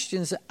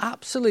questions that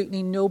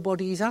absolutely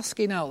nobody is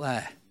asking out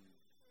there.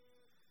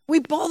 We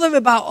bother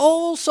about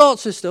all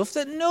sorts of stuff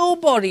that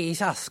nobody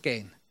is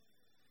asking,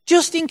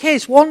 just in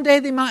case one day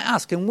they might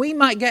ask and we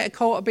might get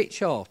caught a bit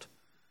short.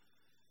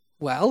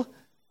 Well,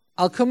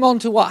 I'll come on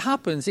to what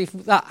happens if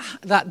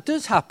that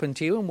does happen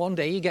to you and one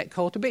day you get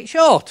caught a bit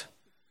short.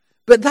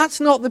 But that's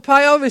not the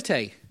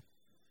priority.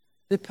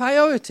 The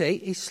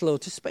priority is slow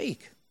to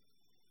speak.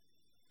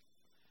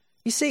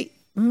 You see,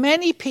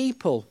 many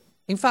people,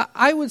 in fact,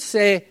 I would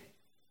say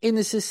in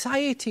the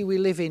society we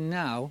live in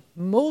now,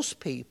 most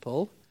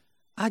people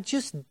are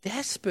just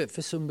desperate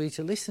for somebody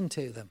to listen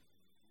to them.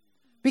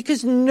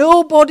 Because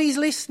nobody's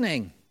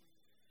listening.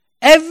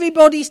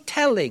 Everybody's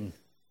telling.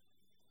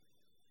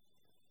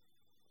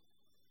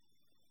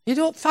 You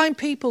don't find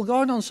people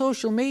going on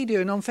social media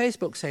and on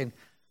Facebook saying,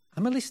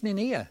 I'm a listening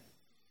ear.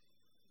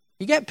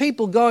 You get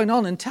people going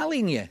on and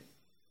telling you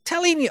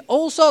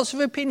all sorts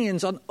of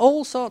opinions on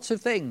all sorts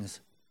of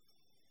things.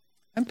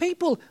 And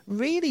people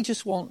really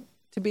just want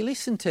to be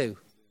listened to.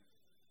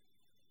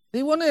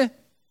 They want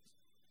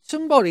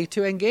somebody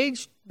to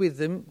engage with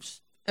them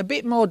a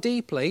bit more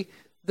deeply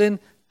than,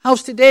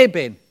 how's today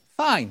been?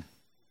 Fine.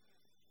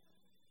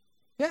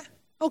 Yeah,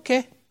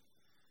 okay.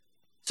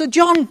 So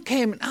John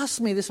came and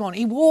asked me this morning.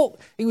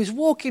 He was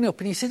walking up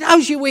and he said,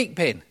 how's your week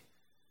been?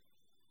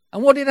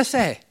 And what did I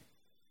say?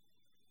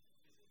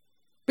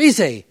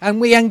 Busy.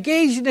 And we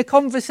engaged in a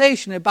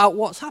conversation about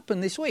what's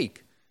happened this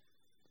week.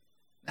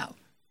 Now,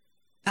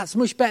 that's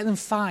much better than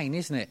fine,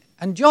 isn't it?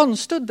 And John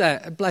stood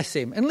there, bless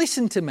him, and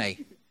listened to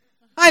me.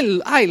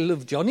 I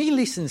love John. He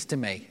listens to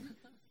me.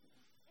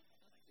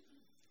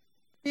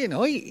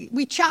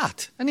 We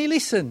chat and he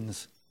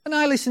listens. And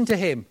I listen to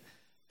him.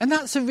 And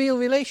that's a real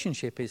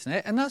relationship, isn't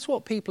it? And that's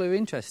what people are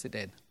interested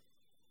in.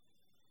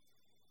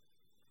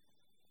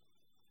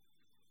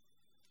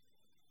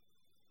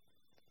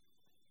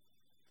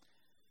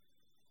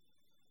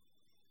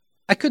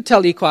 I could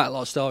tell you quite a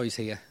lot of stories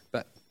here,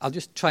 but I'll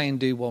just try and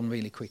do one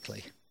really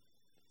quickly.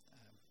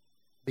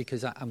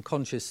 Because I'm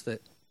conscious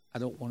that I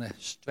don't want to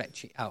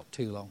stretch it out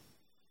too long.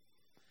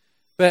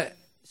 But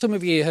some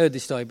of you heard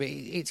this story, but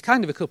it's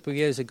kind of a couple of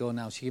years ago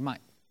now, so you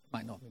might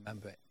not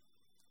remember it.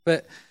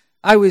 But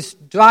I was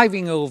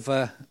driving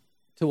over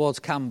towards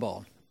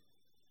Camborne,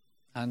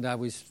 and I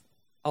was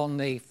on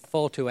the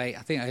 428.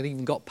 I think I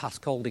even got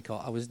past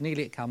Caldecott. I was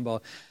nearly at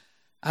Camborne,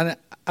 and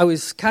I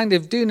was kind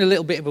of doing a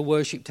little bit of a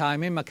worship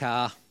time in my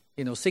car,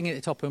 singing at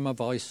the top of my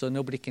voice so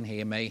nobody can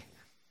hear me.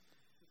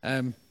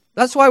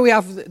 That's why we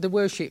have the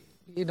worship,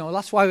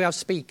 that's why we have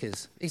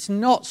speakers. It's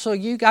not so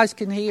you guys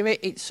can hear it,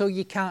 it's so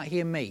you can't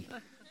hear me.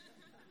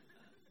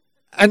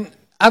 And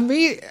I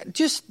really,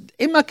 just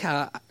in my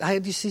car, I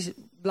had this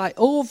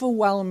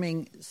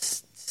overwhelming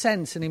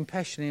sense and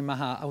impression in my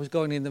heart I was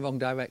going in the wrong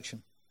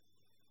direction.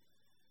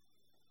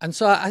 And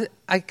so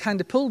I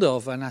kind of pulled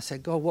over and I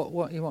said, God,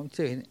 what do you want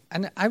me to do?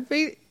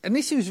 And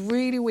this was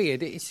really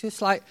weird. It's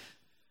just I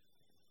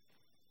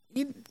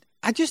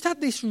just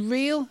had this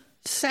real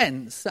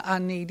sense that I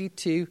needed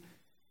to,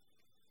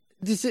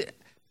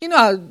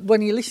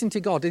 when you listen to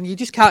God and you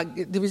just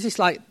can't, there was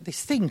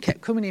this thing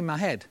kept coming in my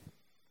head.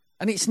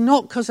 And it's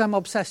not because I'm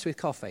obsessed with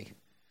coffee.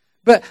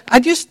 But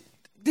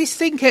this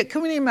thing kept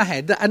coming in my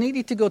head that I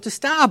needed to go to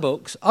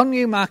Starbucks on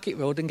Newmarket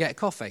Road and get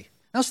coffee.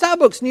 Now,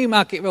 Starbucks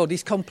Newmarket Road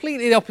is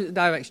completely the opposite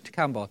direction to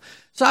Camborne.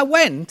 So I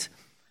went,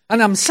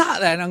 and I'm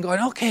sat there, and I'm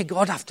going, okay,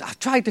 God, I've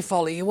tried to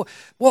follow you.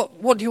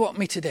 What do you want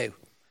me to do?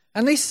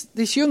 And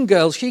this young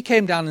girl, she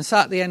came down and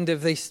sat at the end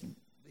of this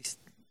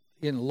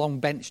long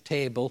bench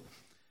table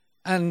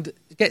and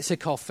gets a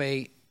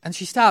coffee, and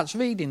she starts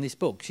reading this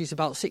book. She's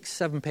about 6 or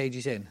 7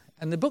 pages in.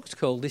 And the book's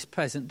called This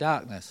Present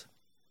Darkness,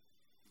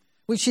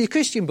 which is a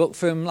Christian book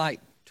from like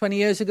 20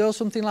 years ago,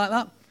 something like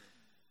that.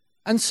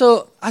 And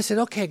so I said,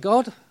 okay,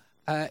 God,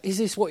 is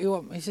this what you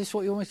want? Is this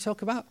what you want me to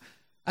talk about?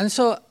 And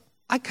so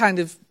I kind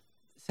of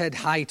said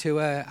hi to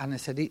her, and I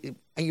said,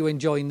 are you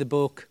enjoying the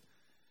book?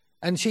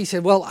 And she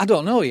said, well, I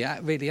don't know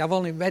yet, really. I've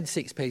only read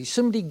 6 pages.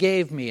 Somebody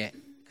gave me it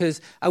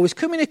because I was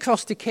coming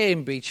across to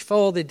Cambridge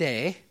for the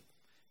day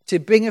to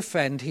bring a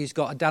friend who's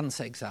got a dance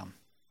exam.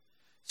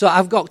 So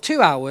I've got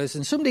 2 hours,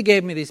 and somebody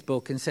gave me this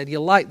book and said,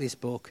 you'll like this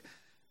book.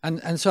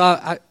 And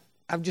so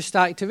I've just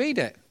started to read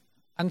it.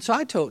 And so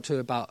I talked to her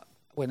about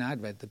when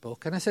I'd read the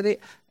book, and I said,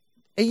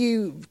 are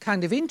you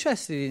kind of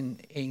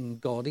interested in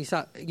God? Is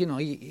that,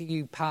 are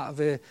you part of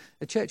a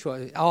church?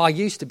 Oh, I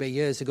used to be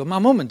years ago. My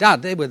mum and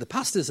dad, they were the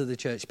pastors of the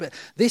church, but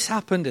this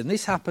happened and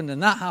this happened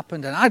and that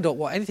happened, and I don't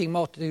want anything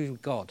more to do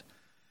with God.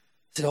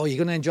 I said, oh, you're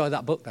going to enjoy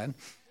that book then?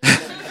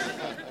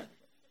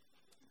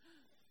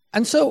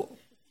 And so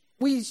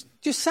we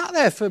just sat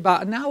there for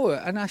about an hour,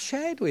 and I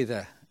shared with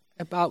her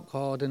about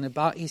God and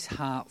about his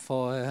heart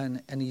for her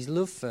and his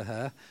love for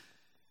her,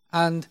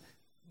 and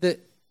that,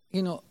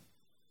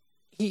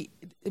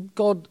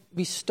 God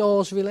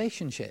restores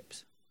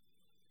relationships.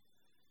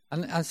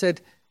 And I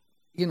said,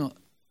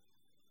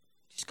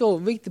 just go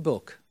read the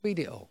book, read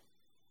it all.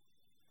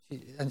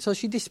 And so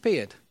she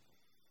disappeared.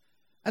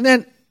 And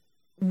then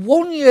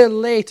 1 year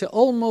later,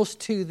 almost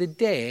to the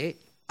day,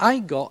 I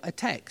got a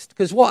text.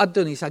 Because what I'd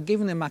done is I'd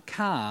given her my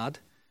card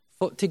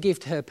to give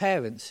to her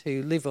parents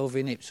who live over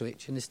in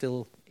Ipswich and are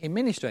still in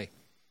ministry.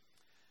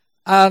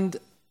 And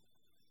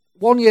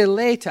 1 year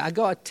later, I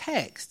got a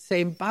text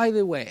saying, by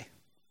the way,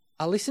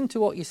 I listened to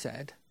what you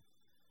said.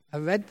 I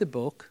read the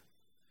book,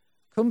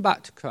 come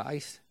back to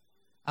Christ.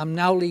 I'm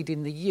now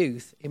leading the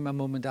youth in my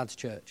mum and dad's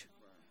church.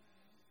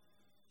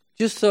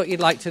 Just thought you'd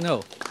like to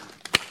know.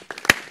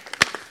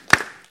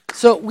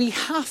 So we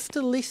have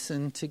to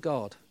listen to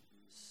God.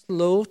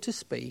 Slow to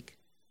speak,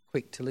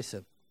 quick to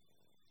listen.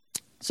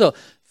 So,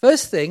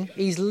 first thing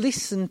is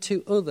listen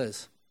to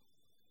others.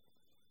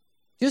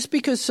 Just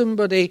because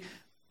somebody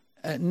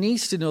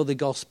needs to know the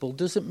gospel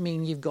doesn't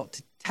mean you've got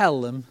to tell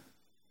them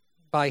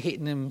by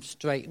hitting them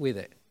straight with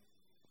it.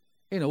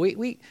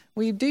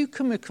 We do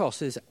come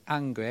across as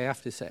angry, I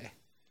have to say.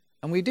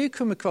 And we do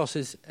come across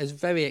as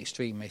very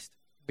extremist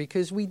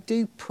because we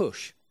do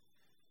push.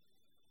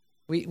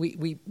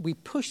 We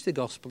push the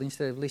gospel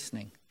instead of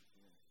listening.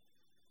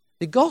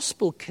 The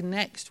gospel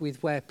connects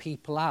with where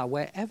people are,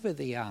 wherever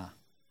they are.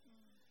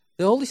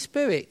 The Holy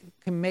Spirit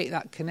can make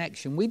that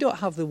connection. We don't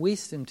have the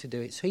wisdom to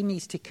do it, so he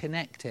needs to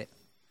connect it.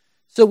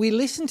 So we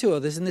listen to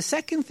others, and the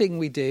second thing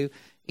we do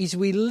is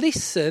we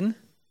listen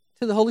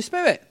to the Holy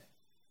Spirit.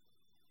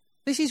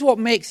 This is what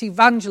makes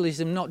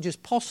evangelism not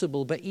just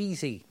possible, but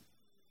easy.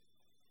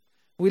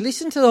 We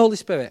listen to the Holy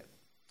Spirit.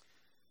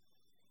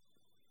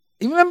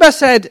 You remember I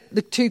said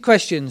the 2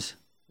 questions.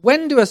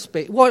 When do I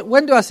speak?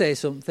 When do I say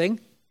something?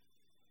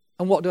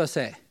 And what do I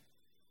say?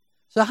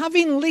 So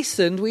having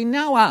listened, we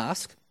now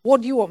ask,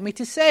 what do you want me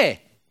to say?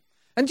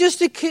 And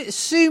just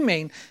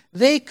assuming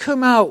they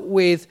come out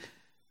with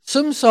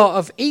some sort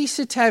of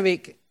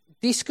esoteric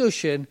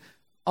discussion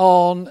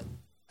on,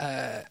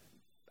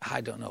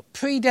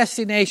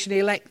 predestination,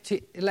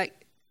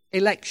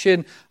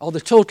 election, or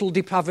the total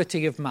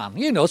depravity of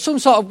man. Some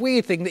sort of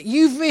weird thing that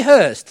you've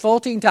rehearsed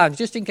 14 times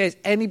just in case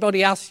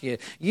anybody asks you.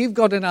 You've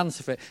got an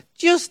answer for it.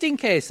 Just in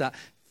case that,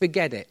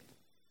 forget it.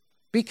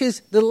 Because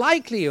the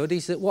likelihood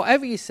is that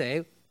whatever you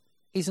say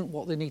isn't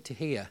what they need to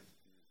hear.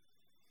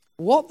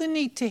 What they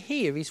need to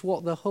hear is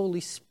what the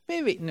Holy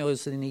Spirit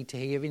knows they need to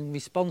hear in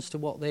response to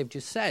what they've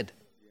just said.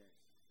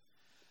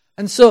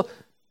 And so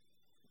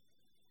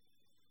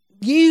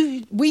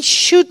we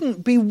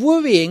shouldn't be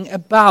worrying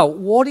about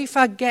what if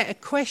I get a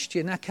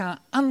question I can't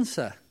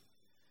answer.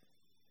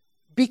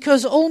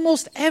 Because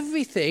almost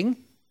everything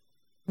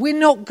we're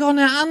not going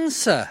to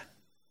answer.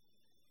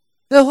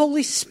 The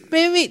Holy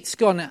Spirit's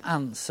going to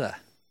answer.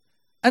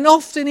 And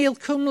often he'll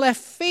come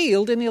left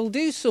field and he'll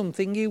do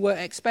something you weren't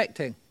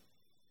expecting.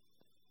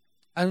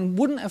 And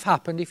wouldn't have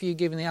happened if you'd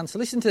given the answer.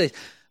 Listen to this.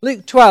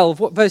 Luke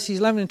 12, verses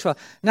 11 and 12.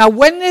 Now,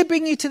 when they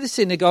bring you to the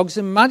synagogues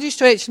and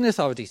magistrates and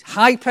authorities,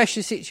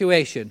 high-pressure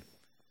situation,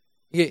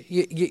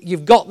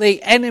 you've got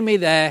the enemy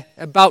there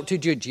about to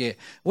judge you.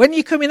 When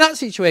you come in that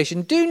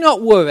situation, do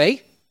not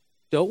worry.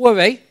 Don't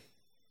worry.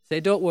 Say,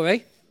 don't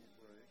worry.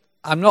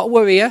 I'm not a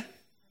worrier.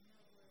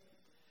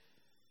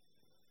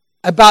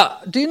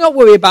 Do not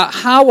worry about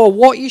how or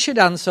what you should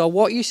answer or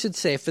what you should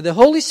say, for the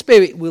Holy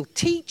Spirit will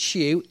teach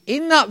you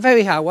in that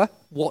very hour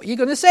what you're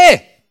going to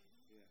say.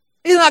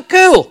 Isn't that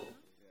cool?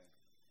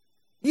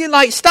 You're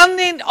like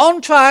standing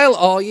on trial,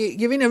 or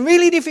you're in a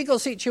really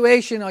difficult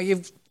situation, or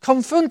you've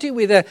confronted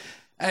with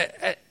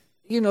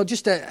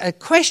just a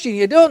question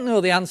you don't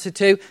know the answer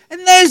to,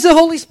 and there's the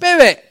Holy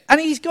Spirit, and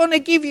he's going to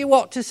give you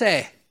what to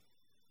say.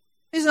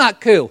 Isn't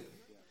that cool?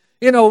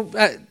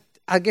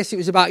 I guess it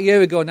was about a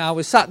year ago now,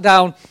 we sat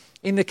down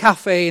in the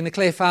cafe in the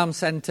Clay Farm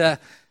Centre.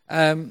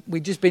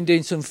 We'd just been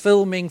doing some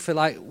filming for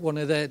like one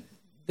of the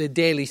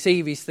daily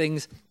series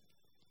things.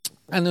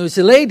 And there was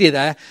a lady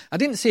there. I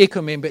didn't see her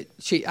come in, but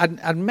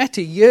I'd met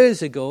her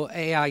years ago at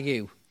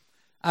AIU.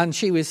 And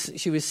she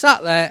was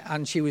sat there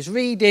and she was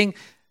reading.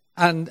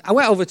 And I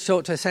went over to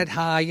talk to her, said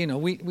hi,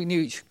 we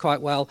knew each other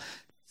quite well.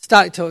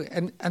 Started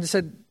talking,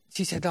 and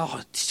she said,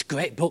 oh, it's a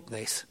great book,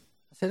 this.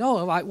 I said, oh,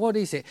 all right, what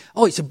is it?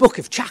 Oh, it's a book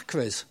of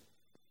chakras.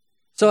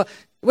 So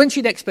when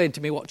she'd explained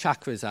to me what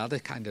chakras are, they're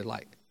kind of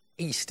like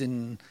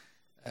Eastern,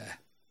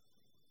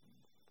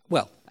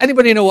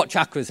 anybody know what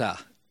chakras are?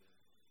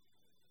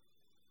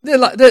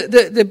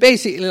 They're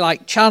basically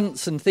like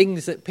chants and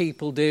things that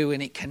people do,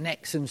 and it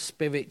connects them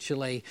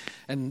spiritually,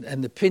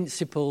 and the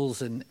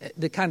principles, and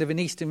the kind of an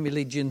Eastern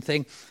religion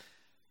thing.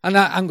 And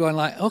I'm going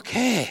like,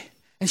 okay.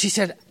 And she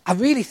said, I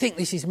really think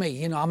this is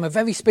me. I'm a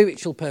very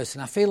spiritual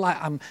person. I feel like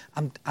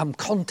I'm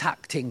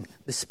contacting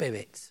the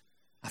spirits.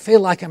 I feel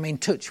like I'm in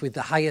touch with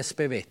the higher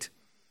spirit.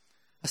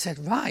 I said,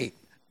 right,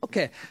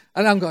 okay.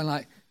 And I'm going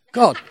like,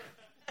 God.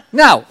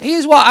 Now,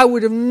 here's what I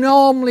would have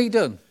normally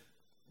done.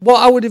 What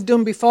I would have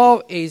done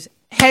before is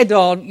head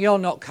on, you're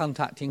not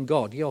contacting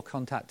God, you're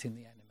contacting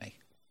the enemy.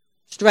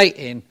 Straight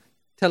in,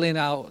 telling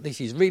how this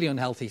is really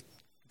unhealthy,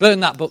 burn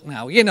that book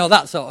now,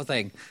 that sort of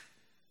thing.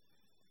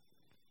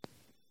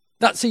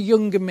 That's a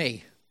younger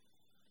me.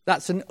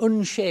 That's an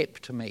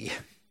unshaped me.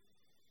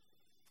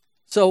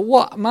 So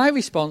what my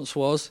response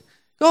was,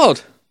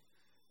 God,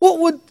 what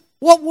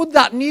would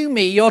that new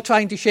me you're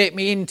trying to shape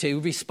me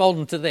into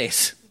respond to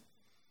this?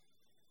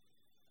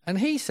 And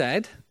he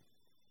said,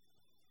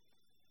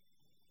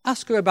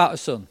 ask her about her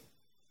son.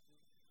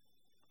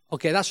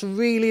 Okay, that's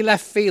really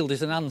left field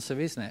as an answer,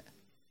 isn't it?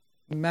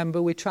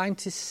 Remember, we're trying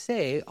to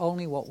say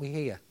only what we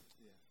hear.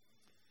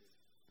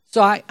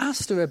 So I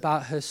asked her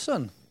about her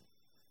son.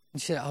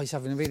 And she said, he's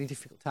having a really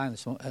difficult time at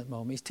the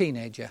moment. He's a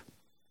teenager.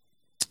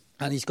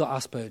 And he's got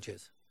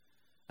Asperger's.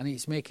 And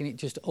it's making it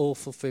just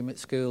awful for him at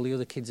school. The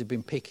other kids have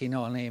been picking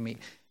on him.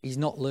 He's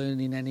not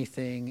learning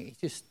anything. He's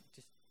just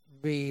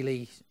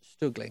really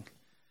struggling.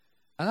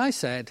 And I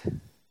said,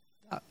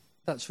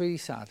 that's really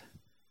sad.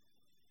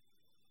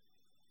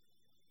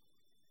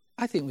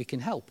 I think we can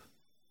help.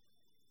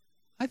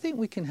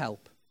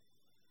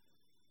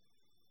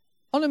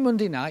 On a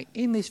Monday night,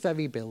 in this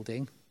very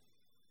building,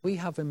 we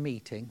have a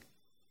meeting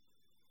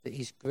that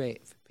is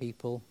great for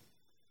people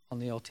on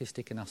the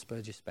autistic and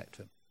Asperger's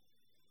spectrum.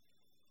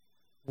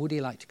 Would he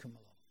like to come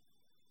along?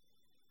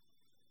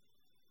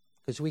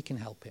 Because we can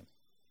help him.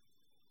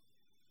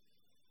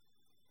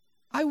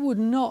 I would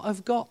not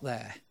have got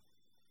there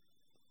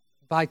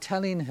by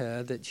telling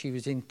her that she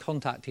was in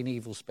contacting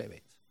evil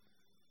spirits.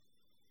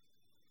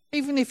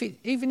 Even if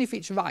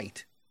it's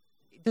right,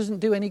 it doesn't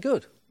do any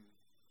good.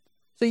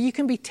 So you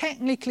can be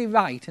technically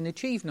right and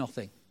achieve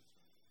nothing.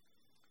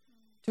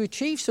 To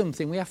achieve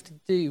something, we have to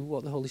do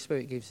what the Holy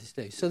Spirit gives us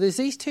to do. So there's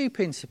these two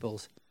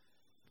principles.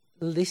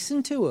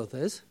 Listen to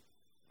others,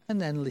 and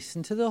then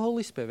listen to the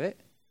Holy Spirit.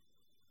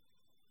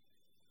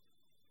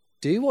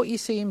 Do what you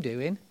see him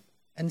doing,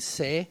 and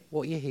say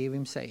what you hear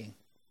him saying.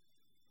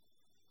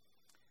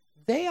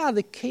 They are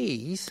the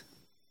keys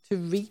to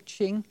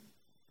reaching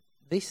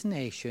this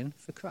nation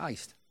for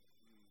Christ.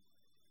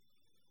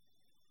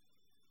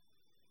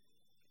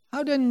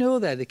 How do I know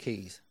they're the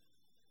keys?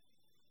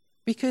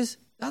 Because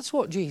that's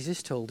what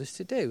Jesus told us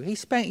to do. He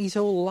spent his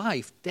whole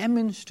life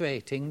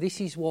demonstrating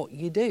this is what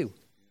you do.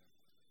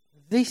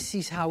 This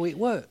is how it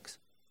works.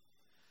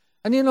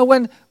 And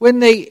when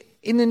they,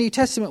 in the New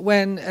Testament,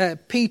 when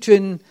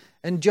Peter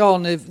and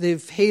John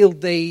they've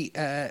healed the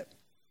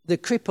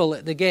cripple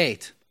at the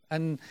gate,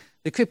 and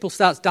the cripple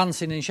starts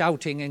dancing and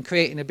shouting and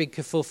creating a big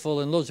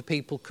kerfuffle, and loads of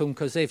people come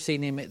because they've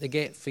seen him at the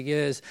gate for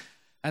years.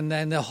 And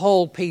then they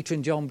hold Peter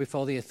and John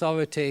before the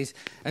authorities.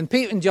 And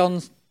Peter and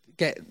John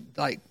get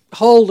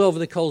hauled over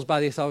the coals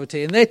by the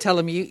authority, and they tell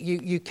him,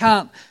 you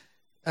can't,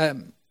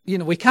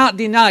 we can't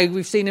deny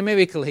we've seen a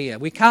miracle here.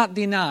 We can't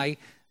deny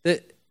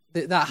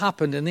that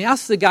happened. And they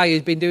ask the guy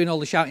who's been doing all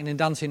the shouting and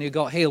dancing who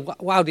got healed,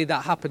 how did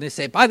that happen? They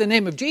say, by the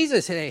name of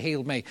Jesus, he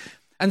healed me.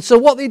 And so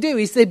what they do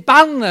is they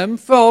ban them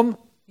from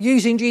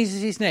using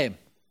Jesus' name.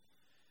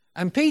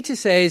 And Peter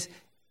says,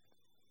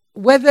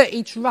 whether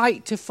it's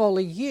right to follow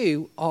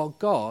you or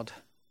God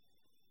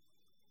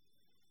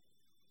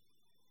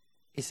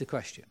is the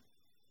question.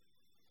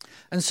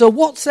 And so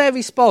what's their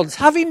response?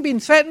 Having been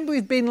threatened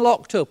with being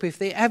locked up, if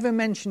they ever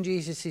mention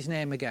Jesus'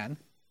 name again,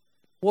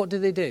 what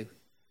do?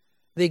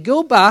 They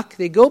go back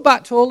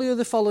to all the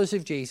other followers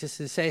of Jesus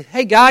and say,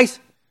 hey guys,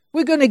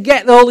 we're going to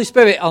get the Holy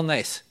Spirit on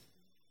this.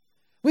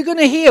 We're going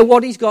to hear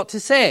what he's got to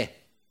say.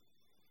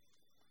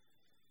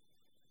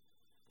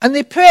 And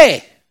they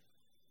pray.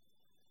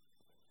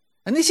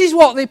 And this is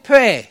what they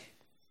pray.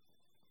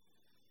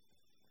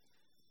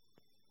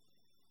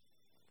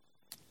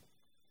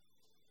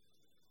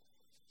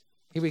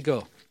 Here we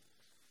go.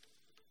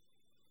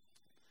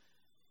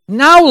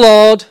 Now,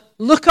 Lord,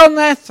 look on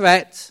their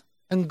threats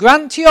and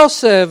grant to your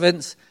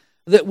servants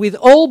that with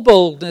all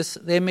boldness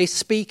they may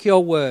speak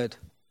your word,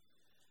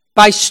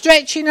 by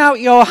stretching out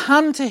your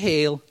hand to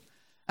heal,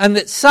 and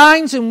that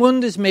signs and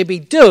wonders may be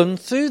done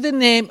through the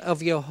name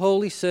of your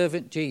holy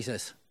servant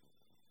Jesus.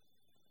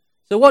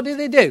 So what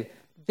do?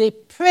 They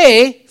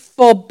pray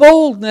for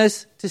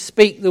boldness to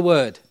speak the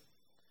word.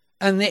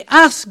 And they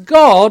ask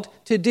God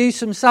to do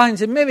some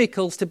signs and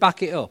miracles to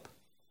back it up.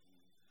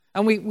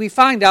 And we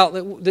find out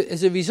that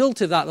as a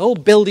result of that, the whole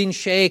building's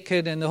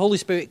shaken and the Holy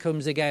Spirit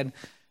comes again.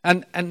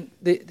 And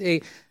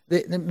the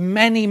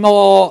many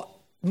more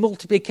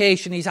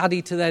multiplication is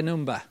added to their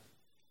number.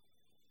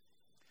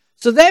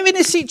 So they're in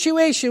a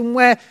situation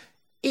where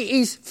it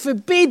is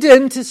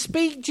forbidden to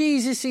speak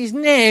Jesus'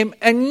 name,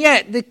 and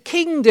yet the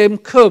kingdom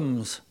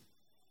comes.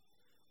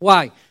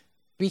 Why?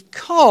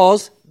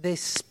 Because they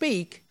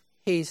speak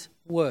his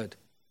word.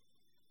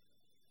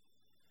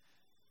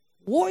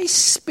 What is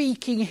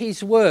speaking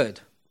his word?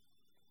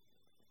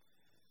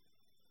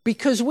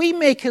 Because we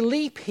make a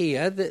leap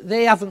here that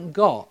they haven't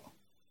got.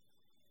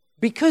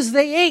 Because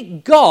they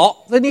ain't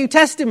got the New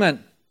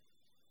Testament.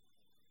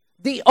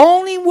 The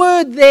only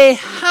word they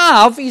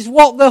have is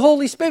what the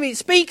Holy Spirit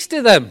speaks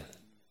to them.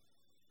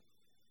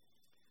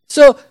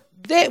 So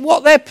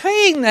what they're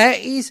praying there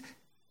is,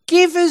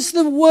 give us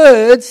the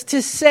words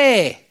to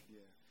say.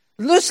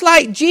 Just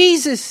like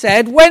Jesus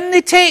said, when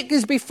they take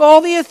us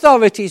before the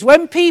authorities,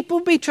 when people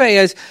betray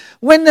us,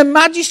 when the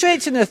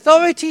magistrates and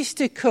authorities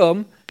to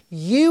come,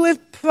 you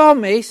have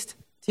promised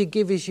to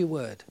give us your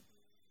word.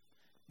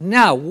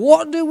 Now,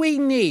 what do we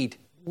need?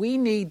 We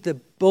need the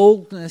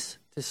boldness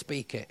to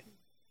speak it.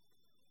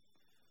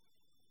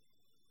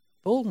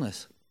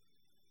 Boldness.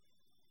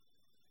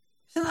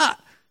 Isn't that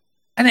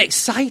an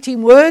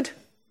exciting word?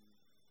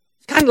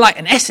 It's kind of like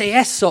an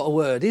SAS sort of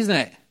word, isn't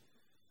it?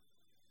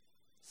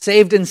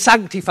 Saved and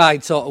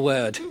sanctified sort of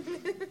word.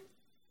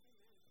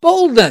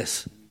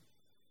 Boldness.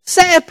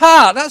 Set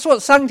apart. That's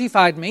what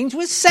sanctified means.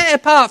 We're set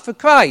apart for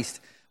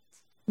Christ.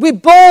 We're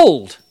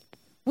bold.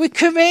 We're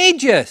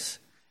courageous.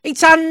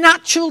 It's our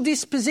natural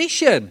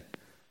disposition.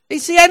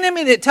 It's the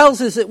enemy that tells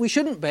us that we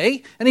shouldn't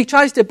be, and he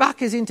tries to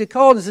back us into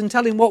corners and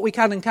tell him what we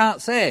can and can't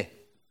say.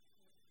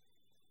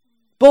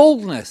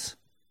 Boldness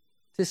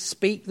to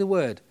speak the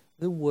word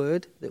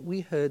that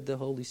we heard the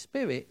Holy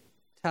Spirit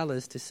tell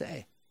us to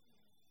say.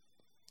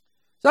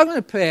 So I'm going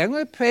to pray. I'm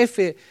going to pray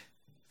for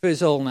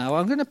us all now.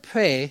 I'm going to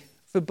pray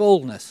for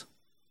boldness.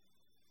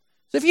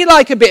 So if you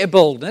like a bit of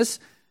boldness,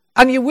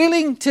 and you're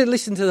willing to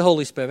listen to the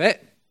Holy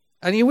Spirit,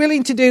 and you're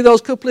willing to do those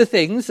couple of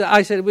things that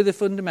I said with the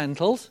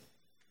fundamentals,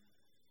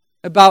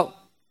 about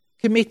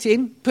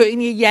committing,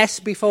 putting your yes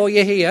before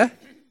your hear,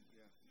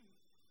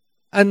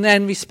 and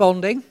then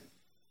responding,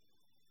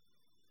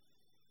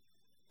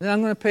 then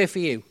I'm going to pray for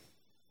you.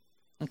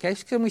 Okay,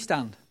 so can we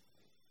stand?